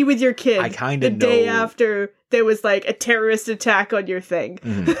to be with your kid I kind of the day after there was, like, a terrorist attack on your thing.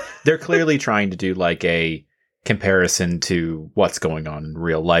 Mm-hmm. They're clearly trying to do, like, a... comparison to what's going on in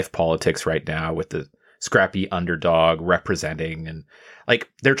real life politics right now with the scrappy underdog representing and like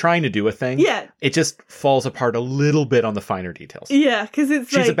they're trying to do a thing. Yeah. It just falls apart a little bit on the finer details. Yeah, because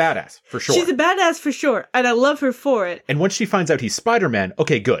she's a badass for sure. She's a badass for sure. And I love her for it. And once she finds out he's Spider-Man,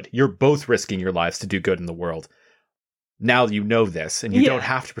 okay, good. You're both risking your lives to do good in the world. Now you know this and you don't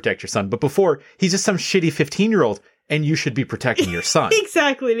have to protect your son. But before, he's just some shitty 15-year-old. And you should be protecting your son.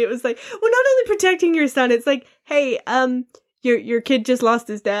 Exactly. And it was like, well, not only protecting your son, it's like, hey, your kid just lost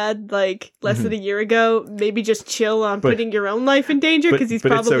his dad like less than a year ago. Maybe just chill on putting your own life in danger because he's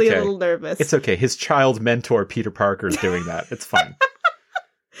probably a little nervous. It's okay. His child mentor, Peter Parker, is doing that. It's fine.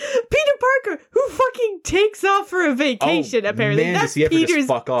 Peter Parker, who fucking takes off for a vacation, apparently. Man, that's Peter's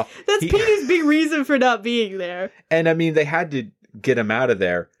fuck off. That's Peter's big reason for not being there. And I mean, they had to get him out of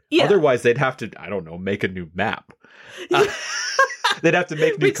there. Yeah. Otherwise, they'd have to, I don't know, make a new map. They'd have to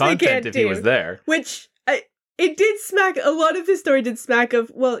make new content if he was there. Which, it did smack, a lot of this story did smack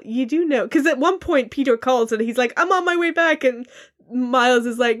of, well, you do know. Because at one point, Peter calls and he's like, I'm on my way back. And Miles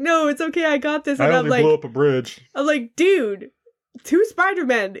is like, no, it's okay, I got this. And I only blew up a bridge. I'm like, dude, 2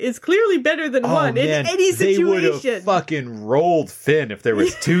 Spider-Men is clearly better than one in any situation. They would have fucking rolled Finn if there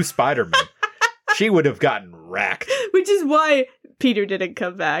was 2 Spider-Men. She would have gotten wrecked. Which is why Peter didn't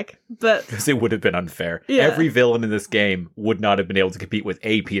come back. But because it would have been unfair. Yeah. Every villain in this game would not have been able to compete with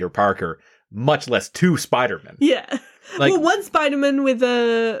a Peter Parker, much less 2 Spider-Men. Yeah. Like, well, one Spider-Man with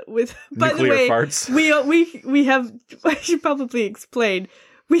by the way, farts. we have, I should probably explain,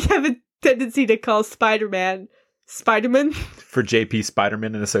 we have a tendency to call Spider-Man Spider-Man. For JP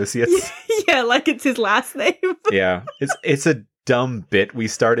Spider-Man and Associates. Yeah, like it's his last name. Yeah, it's a dumb bit we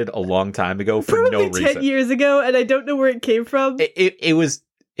started a long time ago for Probably no reason. 10 years ago, and I don't know where it came from.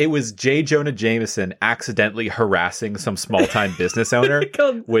 It was J. Jonah Jameson accidentally harassing some small time business owner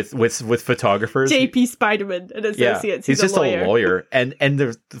Called with photographers. JP Spider-Man and Associates. He's just a lawyer. and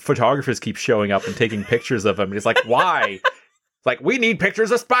the photographers keep showing up and taking pictures of him. And he's like, why? It's like, we need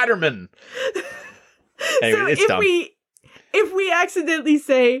pictures of Spider-Man. Anyway, So it's dumb. if we accidentally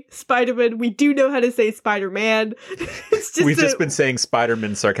say Spider-Man, we do know how to say Spider-Man. It's just We've just been saying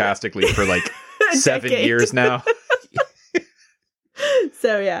Spider-Man sarcastically for like a 7 decade. years now.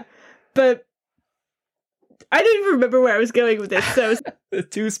 So yeah, but I don't even remember where I was going with this. So The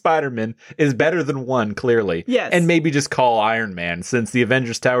 2 Spider-Men is better than 1, clearly. yes, And maybe just call Iron Man, since the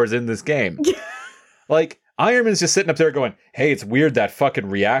Avengers Tower's in this game. Like, Iron Man's just sitting up there going, hey, it's weird that fucking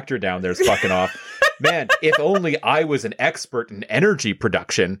reactor down there's fucking off. Man, if only I was an expert in energy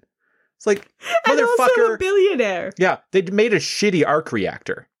production. It's like, and also a motherfucker. billionaire. Yeah, they made a shitty arc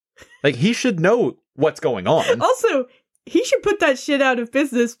reactor. Like, he should know what's going on. Also, he should put that shit out of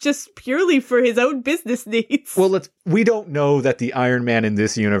business just purely for his own business needs. Well, we don't know that the Iron Man in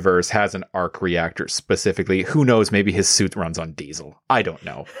this universe has an arc reactor specifically. Who knows? Maybe his suit runs on diesel. I don't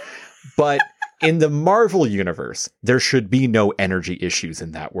know. But in the Marvel universe, there should be no energy issues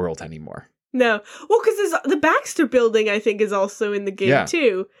in that world anymore. No. Well, because the Baxter building, I think, is also in the game,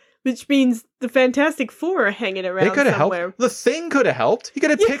 too. Which means the Fantastic Four are hanging around They could have somewhere. helped. The Thing could have helped. He could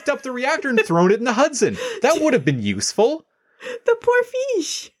have picked up the reactor and thrown it in the Hudson. That would have been useful. The poor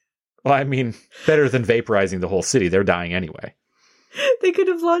fish. Well, I mean, better than vaporizing the whole city. They're dying anyway. They could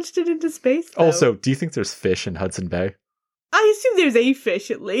have launched it into space, though. Also, do you think there's fish in Hudson Bay? I assume there's a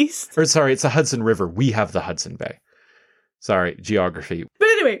fish, at least. Or sorry, it's the Hudson River. We have the Hudson Bay. Sorry, geography. But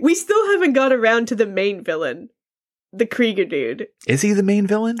anyway, we still haven't got around to the main villain. The Krieger dude. Is he the main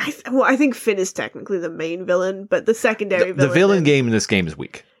villain? I think Finn is technically the main villain, but the secondary villain. The villain game in this game is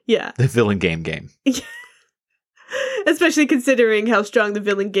weak. Yeah. The villain game. Especially considering how strong the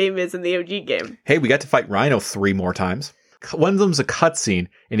villain game is in the OG game. Hey, we got to fight Rhino 3 more times. One of them's a cutscene,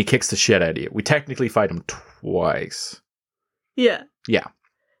 and he kicks the shit out of you. We technically fight him twice. Yeah. Yeah.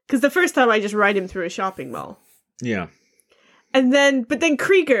 Because the first time I just ride him through a shopping mall. Yeah. But then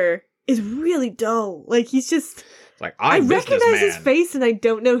Krieger is really dull. Like, he's just... Like, I recognize his face and I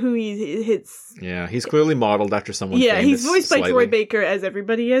don't know who he hits. Yeah, he's clearly modeled after someone Yeah, famous, he's voiced by slightly. Troy Baker, as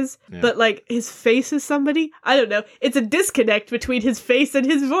everybody is. Yeah. But, like, his face is somebody. I don't know. It's a disconnect between his face and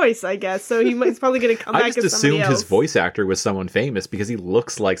his voice, I guess. So he's probably going to come back I as just somebody assumed else. his voice actor was someone famous because he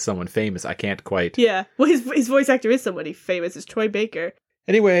looks like someone famous. I can't quite... Yeah. Well, his voice actor is somebody famous. It's Troy Baker.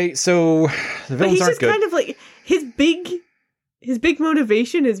 Anyway, so the But villains he's aren't just good. kind of like... His big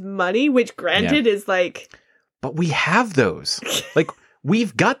motivation is money, which granted is like... But we have those. Like,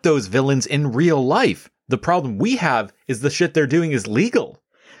 we've got those villains in real life. The problem we have is the shit they're doing is legal.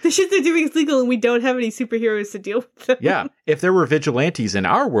 The shit they're doing is legal and we don't have any superheroes to deal with them. Yeah. If there were vigilantes in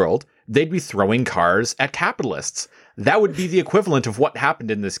our world, they'd be throwing cars at capitalists. That would be the equivalent of what happened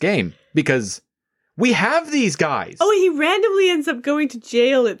in this game. Because we have these guys. Oh, he randomly ends up going to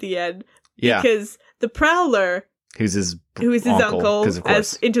jail at the end. Yeah. Because the Prowler... Who is his uncle, 'cause of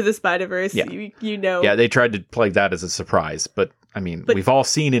course. as Into the Spider-Verse, Yeah. you know. Yeah, they tried to play that as a surprise, but I mean, we've all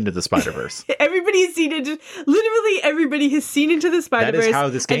seen Into the Spider-Verse. Everybody's seen it. Literally everybody has seen Into the Spider-Verse. That is how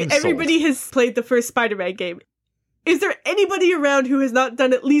this game's and everybody has played the first Spider-Man game. Is there anybody around who has not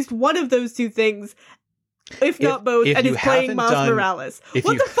done at least one of those two things, if not both, if and you is playing haven't Miles done- Morales? if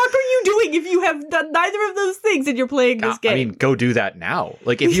What you- the fuck are you doing if you have done neither of those things and you're playing this game? I mean, go do that now.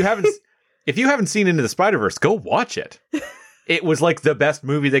 Like, if you haven't seen Into the Spider-Verse, go watch it. It was like the best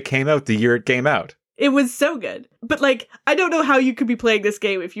movie that came out the year it came out. It was so good. But, like, I don't know how you could be playing this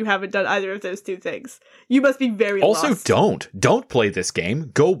game if you haven't done either of those two things. You must be very Also, lost. don't play this game.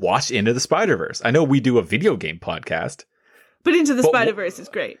 Go watch Into the Spider-Verse. I know we do a video game podcast. But Into the But Spider-Verse is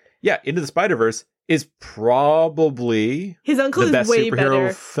great. Yeah, Into the Spider-Verse is probably His uncle the is best way superhero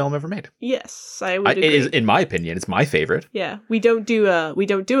better. film ever made. Yes, I would agree. It is, in my opinion, it's my favorite. Yeah, we don't do a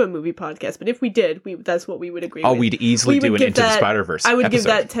movie podcast, but if we did, that's what we would agree Oh, with. we'd easily We do would an give Into the that- Spider-Verse I would episode. give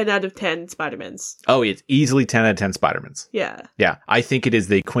that 10 out of 10 Spider-Mans. Oh, it's easily 10 out of 10 Spider-Mans. Yeah. Yeah, I think it is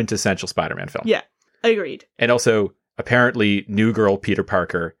the quintessential Spider-Man film. Yeah, agreed. And also, apparently, new girl Peter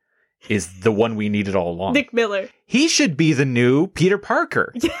Parker is the one we needed all along. Nick Miller. He should be the new Peter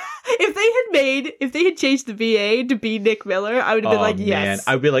Parker. If they had changed the VA to be Nick Miller, I would have been like, yes.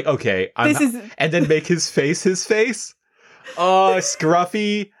 I would be like, okay, and then make his face. Oh,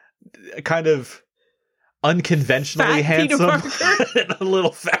 scruffy, kind of unconventionally Fat Peter handsome, Parker. a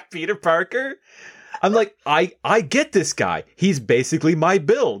little fat Peter Parker. I'm like, I get this guy. He's basically my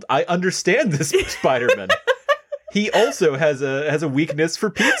build. I understand this Spider-Man. He also has a weakness for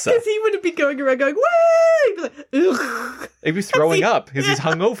pizza. Because he wouldn't be going around going, "Wah!" He'd be like, ugh. He'd be throwing up because he's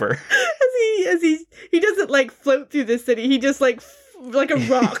hungover. As he doesn't like float through the city. He just like a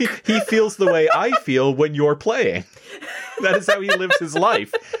rock. He feels the way I feel when you're playing. That is how he lives his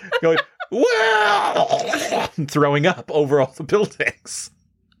life. Going, "Wow!" throwing up over all the buildings.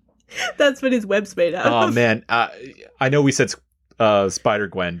 That's what his web's made out of. Oh man, I know we said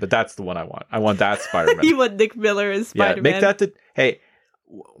Spider-Gwen, but that's the one I want. I want that Spider-Man. You want Nick Miller as Spider-Man. Yeah, make that the... Hey,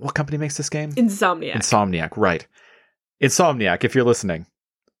 what company makes this game? Insomniac. Insomniac, right. Insomniac, if you're listening,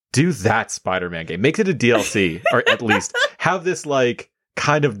 do that Spider-Man game. Make it a DLC, or at least have this, like,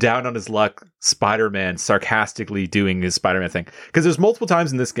 kind of down on his luck Spider-Man sarcastically doing his Spider-Man thing. Because there's multiple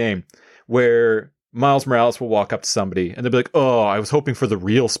times in this game where Miles Morales will walk up to somebody and they'll be like, "Oh, I was hoping for the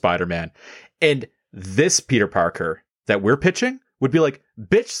real Spider-Man." And this Peter Parker that we're pitching would be like,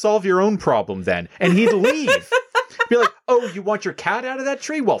 "Bitch, solve your own problem then." And he'd leave. Be like, "Oh, you want your cat out of that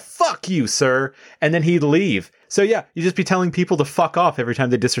tree? Well, fuck you, sir." And then he'd leave. So yeah, you'd just be telling people to fuck off every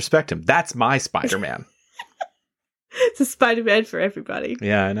time they disrespect him. That's my Spider-Man. It's a Spider-Man for everybody.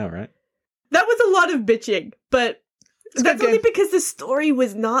 Yeah, I know, right? That was a lot of bitching, but It's a that's good only game. because the story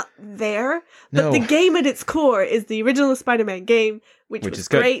was not there. But No. the game at its core is the original Spider-Man game, which was is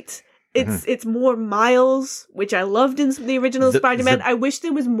good. great. It's more Miles, which I loved in the original Spider-Man. I wish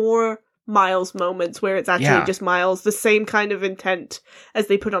there was more Miles moments where it's actually just Miles, the same kind of intent as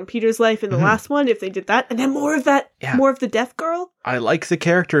they put on Peter's life in the last one, if they did that. And then more of that, more of the deaf girl. I like the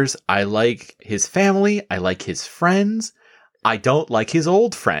characters. I like his family. I like his friends. I don't like his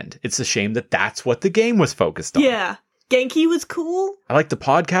old friend. It's a shame that that's what the game was focused on. Yeah. Genki was cool. I like the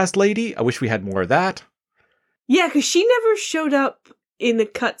podcast lady. I wish we had more of that. Yeah, because she never showed up in the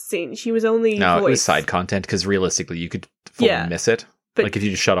cutscene. She was only No, voice. it was side content because realistically you could fully miss it. But- Like if you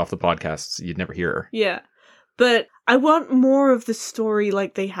just shut off the podcasts, you'd never hear her. Yeah. But I want more of the story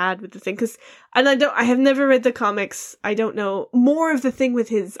like they had with the thing. I have never read the comics. I don't know. More of the thing with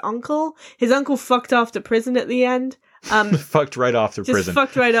his uncle. His uncle fucked off to prison at the end. Fucked right off the Just prison.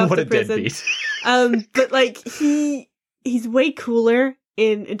 fucked right off what the a prison. deadbeat. But like he's way cooler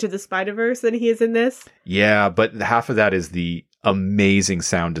in Into the Spider-Verse than he is in this. Yeah, but half of that is the amazing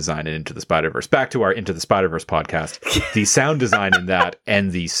sound design in Into the Spider-Verse. Back to our Into the Spider-Verse podcast. The sound design in that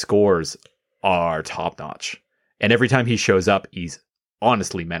and the scores are top-notch. And every time he shows up, he's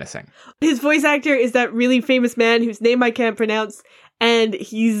honestly menacing. His voice actor is that really famous man whose name I can't pronounce, and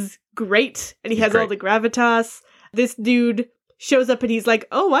he's great, and he has all the gravitas. This dude shows up and he's like,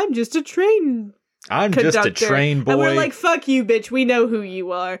 "Oh, I'm just a train I'm conductor." just a train boy. And we're like, "Fuck you, bitch. We know who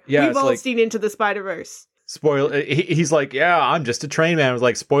you are. Yeah, We've it's all like- seen Into the Spider-Verse." He's like, "Yeah, I'm just a train man." I was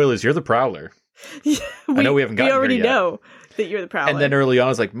like, "Spoilers, you're the Prowler." I know we haven't gotten We already here yet. know that you're the Prowler. And then early on, I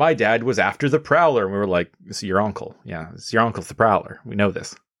was like, "My dad was after the Prowler." And we were like, "It's your uncle. Yeah, it's your uncle's the Prowler. We know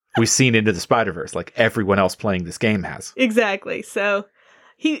this. We've seen Into the Spider-Verse like everyone else playing this game has." Exactly. So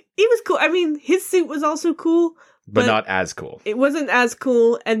he was cool. I mean, his suit was also cool, But not as cool. it wasn't as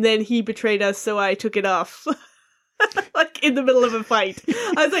cool, and then he betrayed us, so I took it off. Like in the middle of a fight.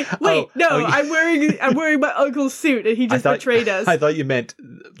 I was like, wait, yeah. I'm wearing my uncle's suit, and he just betrayed us. I thought you meant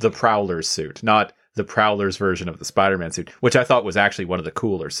the Prowler's suit, not the Prowler's version of the Spider-Man suit, which I thought was actually one of the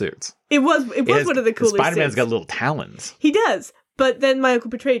cooler suits. It was one of the coolest Spider-Man's suits. got little talons. He does. But then my uncle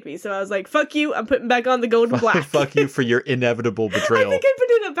betrayed me, so I was like, fuck you, I'm putting back on the gold and black. Fuck you for your inevitable I betrayal. think I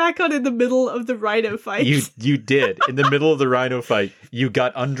put it back on in the middle of the Rhino fight. You did. In the middle of the Rhino fight, you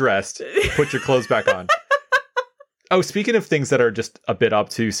got undressed, put your clothes back on. Oh, speaking of things that are just a bit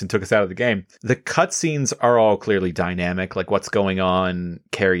obtuse and took us out of the game, the cutscenes are all clearly dynamic, like what's going on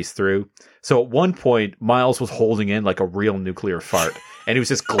carries through. So at one point, Miles was holding in like a real nuclear fart, and he was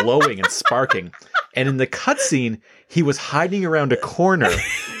just glowing and sparking. And in the cutscene, he was hiding around a corner,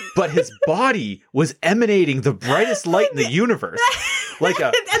 but his body was emanating the brightest light in the universe. Like a...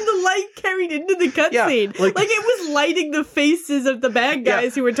 and the light carried into the cutscene. like it was lighting the faces of the bad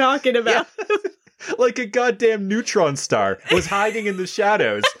guys who were talking about. Yeah. Like a goddamn neutron star was hiding in the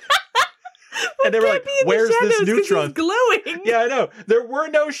shadows. And they were like, "Where's this neutron?" He's glowing. Yeah, I know. There were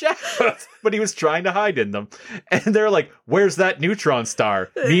no shadows, but he was trying to hide in them. And they're like, "Where's that neutron star?"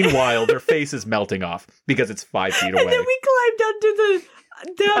 Meanwhile, their face is melting off because it's 5 feet away. And then we climbed down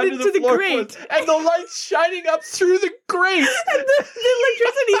into the grate. And the light's shining up through the grate. And the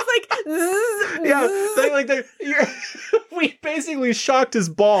electricity's like, zzz, We basically shocked his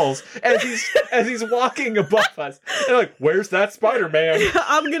balls as he's walking above us. They're like, "Where's that Spider-Man?"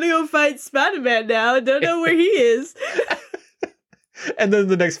 I'm gonna go fight Spider-Man now. I don't know where he is. And then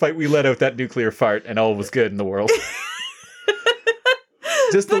the next fight, we let out that nuclear fart, and all was good in the world.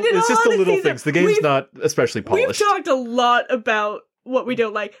 It's just the little things. The game's not especially polished. We've talked a lot about what we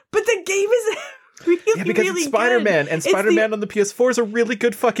don't like, but the game is really, because really it's Spider-Man, good. and Spider-Man on the PS4 is a really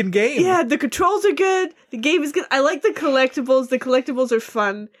good fucking game. Yeah, the controls are good. The game is good. I like the collectibles. The collectibles are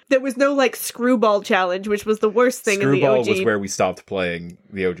fun. There was no, like, Screwball challenge, which was the worst thing in the OG. Screwball was where we stopped playing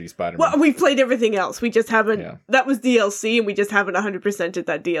the OG Spider-Man. Well, we've played everything else. We just haven't... Yeah. That was DLC, and we just haven't 100%ed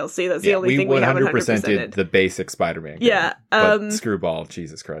that DLC. That's the only thing we haven't 100%ed. The basic Spider-Man game. Yeah. But Screwball,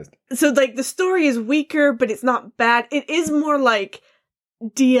 Jesus Christ. So, like, the story is weaker, but it's not bad. It is more like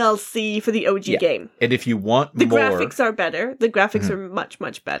DLC for the OG game. And if you want the more... graphics are better. The graphics are much,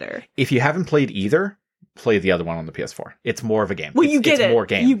 much better. If you haven't played either, play the other one on the PS4. It's more of a game. Well, you get it. More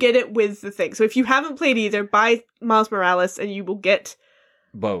game. You get it with the thing. So if you haven't played either, buy Miles Morales and you will get...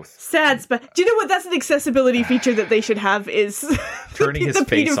 both. Do you know what? That's an accessibility feature that they should have is... turning his the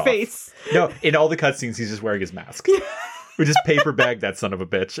face Peter off. face. No, in all the cutscenes, he's just wearing his mask. We just paper bag that son of a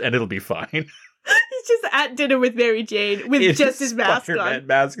bitch, and it'll be fine. He's just at dinner with Mary Jane with just his mask Spider-Man on.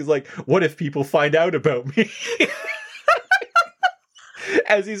 mask is like, what if people find out about me?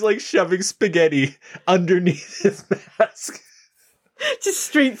 As he's like shoving spaghetti underneath his mask. Just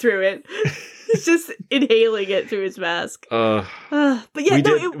straight through it. He's just inhaling it through his mask. But yeah, we it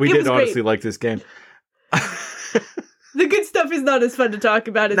did was honestly great. like this game. The good stuff is not as fun to talk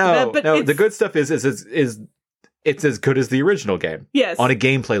about as that, but the good stuff is it's as good as the original game. Yes. On a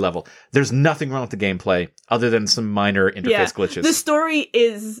gameplay level. There's nothing wrong with the gameplay other than some minor interface glitches. The story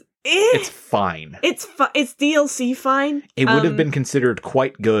is... It's fine. It's DLC fine. It would have been considered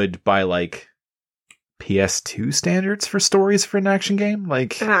quite good by, like, PS2 standards for stories for an action game.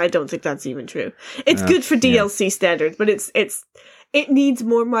 Like, I don't think that's even true. It's good for DLC standards, but it needs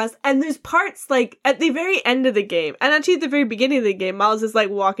more Miles. And there's parts, like, at the very end of the game, and actually at the very beginning of the game, Miles is,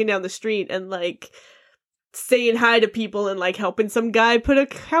 like, walking down the street and, like, saying hi to people and, like, helping some guy put a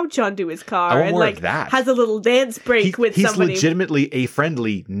couch onto his car. I want and, more like, of that. has a little dance break with somebody. He's legitimately a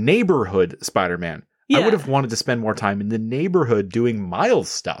friendly neighborhood Spider-Man. Yeah. I would have wanted to spend more time in the neighborhood doing Miles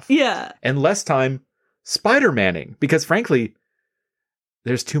stuff. Yeah. And less time Spider-Manning. Because, frankly,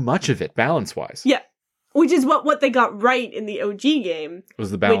 there's too much of it, balance-wise. Yeah. Which is what they got right in the OG game. It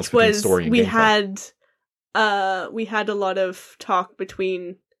was the balance between story and gameplay. We had a lot of talk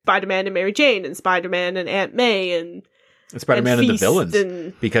between Spider-Man and Mary Jane and Spider-Man and Aunt May and Spider-Man and the Feast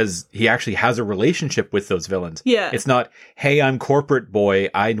villains. Because he actually has a relationship with those villains. Yeah. It's not, hey, I'm corporate boy,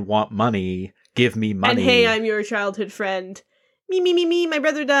 I want money, give me money. And hey, I'm your childhood friend. Me, my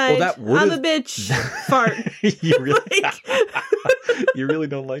brother died. Well, I'm a bitch. Fart. You really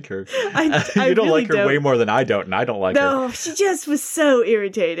don't like her. I you don't really like her way more than I don't, and I don't like her. No, she just was so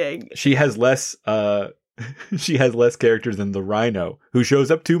irritating. She has less characters than the Rhino, who shows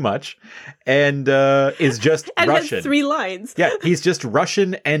up too much and is just and Russian. Has 3 lines. Yeah, he's just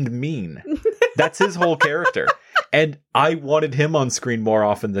Russian and mean. That's his whole character. And I wanted him on screen more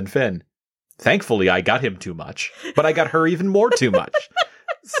often than Finn. Thankfully, I got him too much, but I got her even more too much.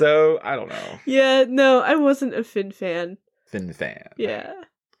 So, I don't know. Yeah, no, I wasn't a Finn fan. Finn fan. Yeah.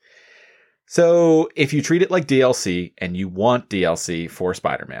 So, if you treat it like DLC and you want DLC for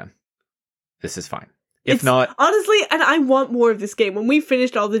Spider-Man, this is fine. If not... Honestly, and I want more of this game. When we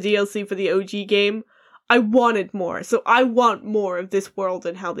finished all the DLC for the OG game, I wanted more. So I want more of this world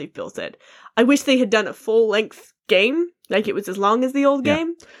and how they built it. I wish they had done a full-length game, like it was as long as the old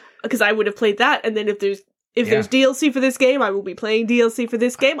game, because I would have played that, and then if there's DLC for this game, I will be playing DLC for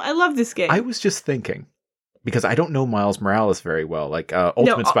this game. I love this game. I was just thinking, because I don't know Miles Morales very well, like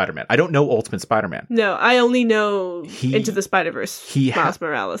Ultimate Spider-Man. I don't know Ultimate Spider-Man. No, I only know Into the Spider-Verse, Miles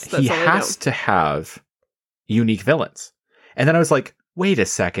Morales. That's he has to have unique villains. And then I was like, wait a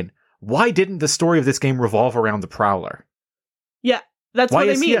second, why didn't the story of this game revolve around the Prowler? Yeah, that's what I mean.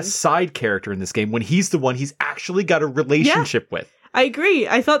 Why is he a side character in this game when he's the one he's actually got a relationship with? I agree.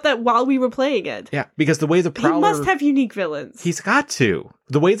 I thought that while we were playing it. Yeah, because the way the Prowler... He must have unique villains. He's got to.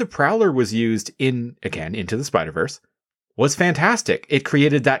 The way the Prowler was used in, again, Into the Spider-Verse was fantastic. It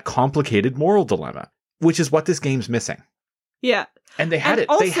created that complicated moral dilemma, which is what this game's missing. Yeah. And they had it.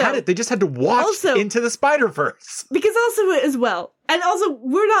 They had it. They just had to watch Into the Spider-Verse. Because also as well, and also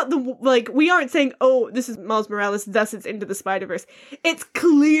we're not we aren't saying, oh, this is Miles Morales, thus it's Into the Spider-Verse. It's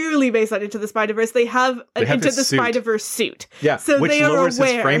clearly based on Into the Spider-Verse. They have an Into the Spider-Verse suit. Yeah, so which they lowers are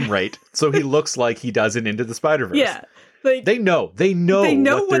his frame rate, so he looks like he does in Into the Spider-Verse. Yeah. They know what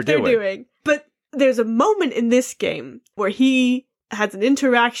they're doing. But there's a moment in this game where he has an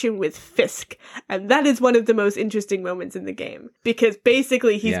interaction with Fisk. And that is one of the most interesting moments in the game. Because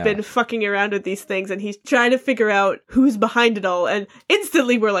basically he's been fucking around with these things and he's trying to figure out who's behind it all. And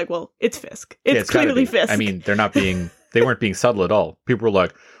instantly we're like, well, it's Fisk. It's clearly Fisk. I mean, they weren't being subtle at all. People were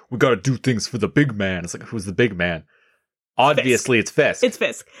like, we gotta do things for the big man. It's like, who's the big man? Obviously, it's Fisk. It's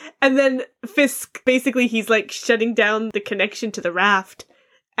Fisk. And then Fisk, basically, he's like shutting down the connection to the raft.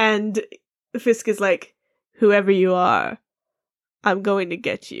 And Fisk is like, whoever you are, I'm going to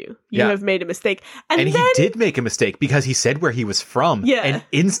get you. You have made a mistake. And then, he did make a mistake because he said where he was from. Yeah. And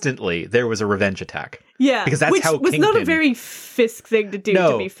instantly there was a revenge attack. Yeah. Because that's how was not a very Fisk thing to do,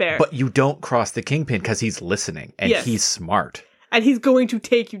 to be fair. But you don't cross the Kingpin because he's listening and he's smart. And he's going to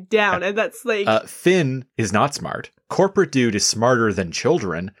take you down. And that's like... Finn is not smart. Corporate Dude is smarter than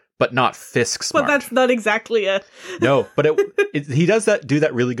children, but not Fisk smart. But that's not exactly a... No, but he does do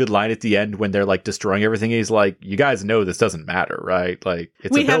that really good line at the end when they're like destroying everything. He's like, you guys know this doesn't matter, right? Like,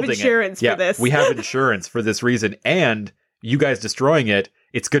 it's we a building. We have insurance for this. We have insurance for this reason. And you guys destroying it,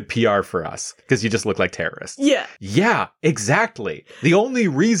 it's good PR for us because you just look like terrorists. Yeah. Yeah, exactly. The only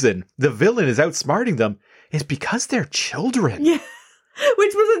reason the villain is outsmarting them is because they're children. Yeah.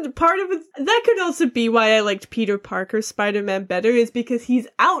 Which was a part of it. That could also be why I liked Peter Parker's Spider-Man better, is because he's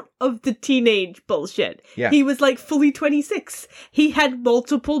out of the teenage bullshit. Yeah. He was like fully 26. He had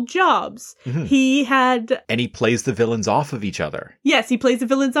multiple jobs. Mm-hmm. He had... And he plays the villains off of each other. Yes, he plays the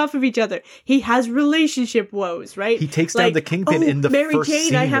villains off of each other. He has relationship woes, right? He takes down the Kingpin in the Mary first Jane,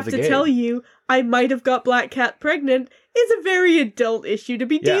 scene I have of the to game. tell you, I might have got Black Cat pregnant, is a very adult issue to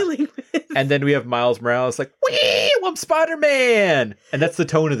be dealing with. And then we have Miles Morales like, wee, I'm Spider-Man! And that's the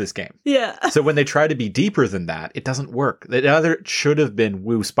tone of this game. Yeah. So when they try to be deeper than that, it doesn't work. It either should have been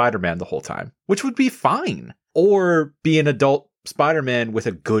woo Spider-Man the whole time, which would be fine. Or be an adult Spider-Man with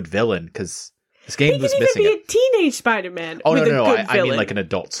a good villain, because this game was missing it. He can even be a teenage Spider-Man with a good villain. I mean like an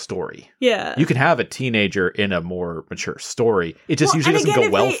adult story. Yeah. You can have a teenager in a more mature story. It just usually doesn't go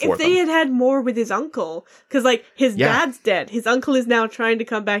well for them. If they had more with his uncle, because like his dad's dead. His uncle is now trying to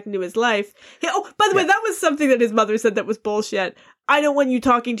come back into his life. By the way, that was something that his mother said that was bullshit. I don't want you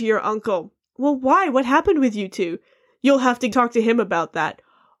talking to your uncle. Well, why? What happened with you two? You'll have to talk to him about that.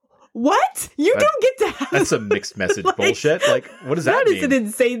 What? You don't get to have... That's a mixed message bullshit. Like, what does that mean? That is an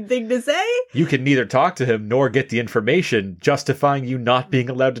insane thing to say. You can neither talk to him nor get the information justifying you not being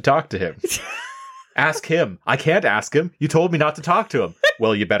allowed to talk to him. Ask him. I can't ask him. You told me not to talk to him.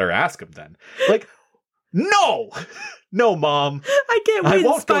 Well, you better ask him then. Like, no! No, Mom. I can't wait. I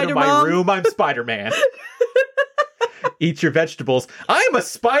won't go to my room. I'm Spider-Man. Eat your vegetables. I'm a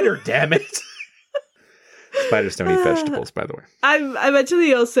spider, damn it. Spiders don't eat vegetables, by the way. I'm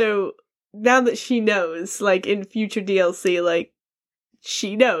actually also, now that she knows, like in future DLC, like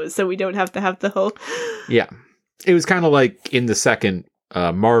she knows, so we don't have to have the whole... Yeah. It was kind of like in the second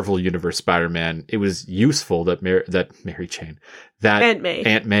Marvel Universe Spider-Man, it was useful that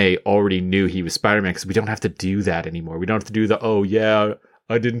Aunt May already knew he was Spider-Man, because we don't have to do that anymore. We don't have to do the, oh yeah,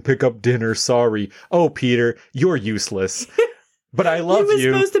 I didn't pick up dinner, sorry. Oh, Peter, you're useless. But I love you. He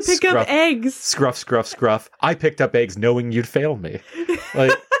was supposed to pick up eggs. Scruff, scruff, scruff. I picked up eggs knowing you'd fail me.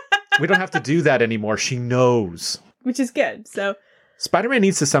 Like, we don't have to do that anymore. She knows. Which is good, so... Spider-Man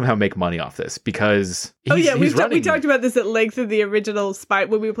needs to somehow make money off this, because he's we talked about this at length in the original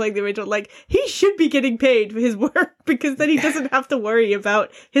when we were playing the original. Like, he should be getting paid for his work, because then he doesn't have to worry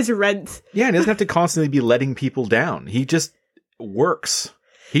about his rent. Yeah, and he doesn't have to constantly be letting people down. He just works.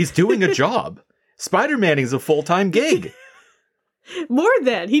 He's doing a job. Spider-Man is a full-time gig. More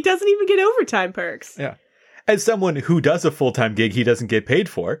than. He doesn't even get overtime perks. Yeah. As someone who does a full-time gig he doesn't get paid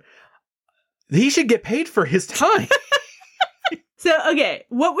for, he should get paid for his time. So, okay,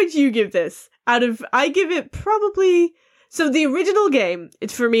 what would you give this? I give it probably... So the original game,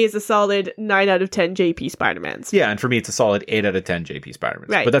 for me, is a solid 9 out of 10 JP Spider-Mans. Yeah, and for me, it's a solid 8 out of 10 JP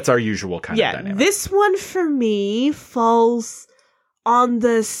Spider-Mans. Right. But that's our usual kind of dynamic. This one, for me, falls on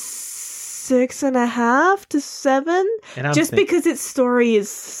the 6.5 to 7. Just because its story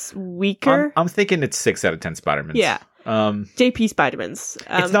is weaker. I'm thinking it's 6 out of 10 Spider-Mans. Yeah. JP Spider-Mans.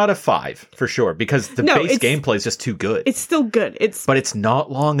 It's not a 5, for sure, because the base gameplay is just too good. It's still good. But it's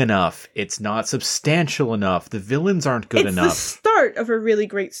not long enough. It's not substantial enough. The villains aren't good enough. It's the start of a really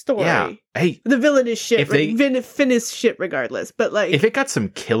great story. Yeah. Hey, the villain is shit. Finn is shit regardless. But like, if it got some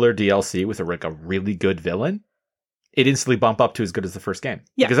killer DLC with a really good villain, it instantly bump up to as good as the first game.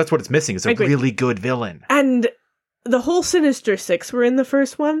 Yeah. Because that's what it's missing. It's a really good villain. And the whole Sinister Six were in the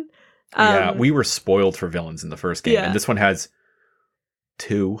first one. Yeah, we were spoiled for villains in the first game, and this one has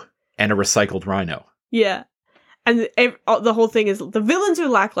 2 and a recycled Rhino. Yeah. And the whole thing is the villains are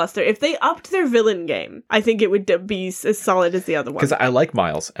lackluster. If they upped their villain game, I think it would be as solid as the other one. Because I like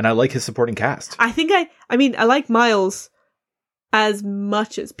Miles, and I like his supporting cast. I think I like Miles as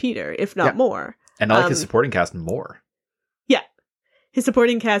much as Peter, if not more. And I like his supporting cast more. Yeah. His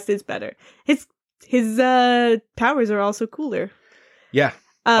supporting cast is better. His powers are also cooler. Yeah.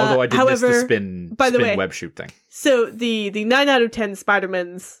 Although I did miss the spin way, web shoot thing. So the 9 out of 10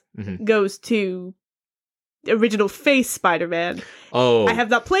 Spider-Mans goes to the original Face Spider-Man. Oh. I have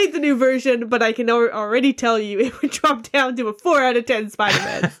not played the new version, but I can already tell you it would drop down to a 4 out of 10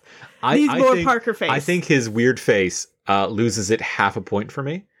 Spider-Man. Needs more Parker Face. I think his weird face loses it half a point for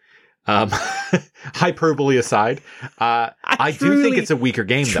me. Hyperbole aside, I do think it's a weaker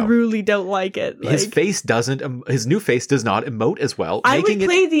game, though. Truly don't like it. His face doesn't. His new face does not emote as well. I would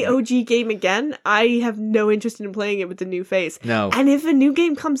play the OG game again. I have no interest in playing it with the new face. No. And if a new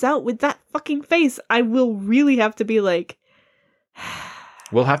game comes out with that fucking face, I will really have to be like.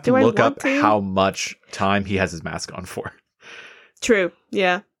 We'll have to look up how much time he has his mask on for. True.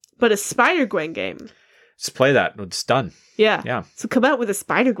 Yeah. But a Spider-Gwen game. Just play that. It's done. Yeah. Yeah. So come out with a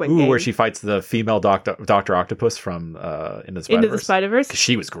Spider-Gwen game. Where she fights the female Dr. Octopus from Into the Spider-Verse. Into the Spider-Verse? 'Cause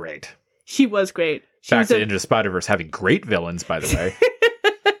she was great. She was great. Back to Into the Spider-Verse having great villains, by the way.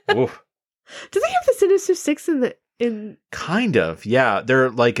 Oof. Do they have the Sinister Six in Kind of, yeah. They're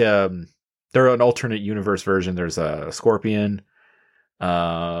like they're an alternate universe version. There's a Scorpion.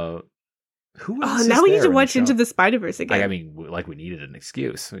 Who else? Now we need to watch Into the Spider-Verse again. I mean, we needed an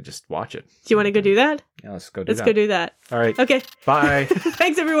excuse. We just watch it. Do you want to go do that? Yeah, let's go do that. Let's go do that. All right. Okay. Bye.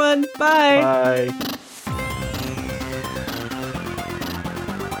 Thanks, everyone. Bye. Bye.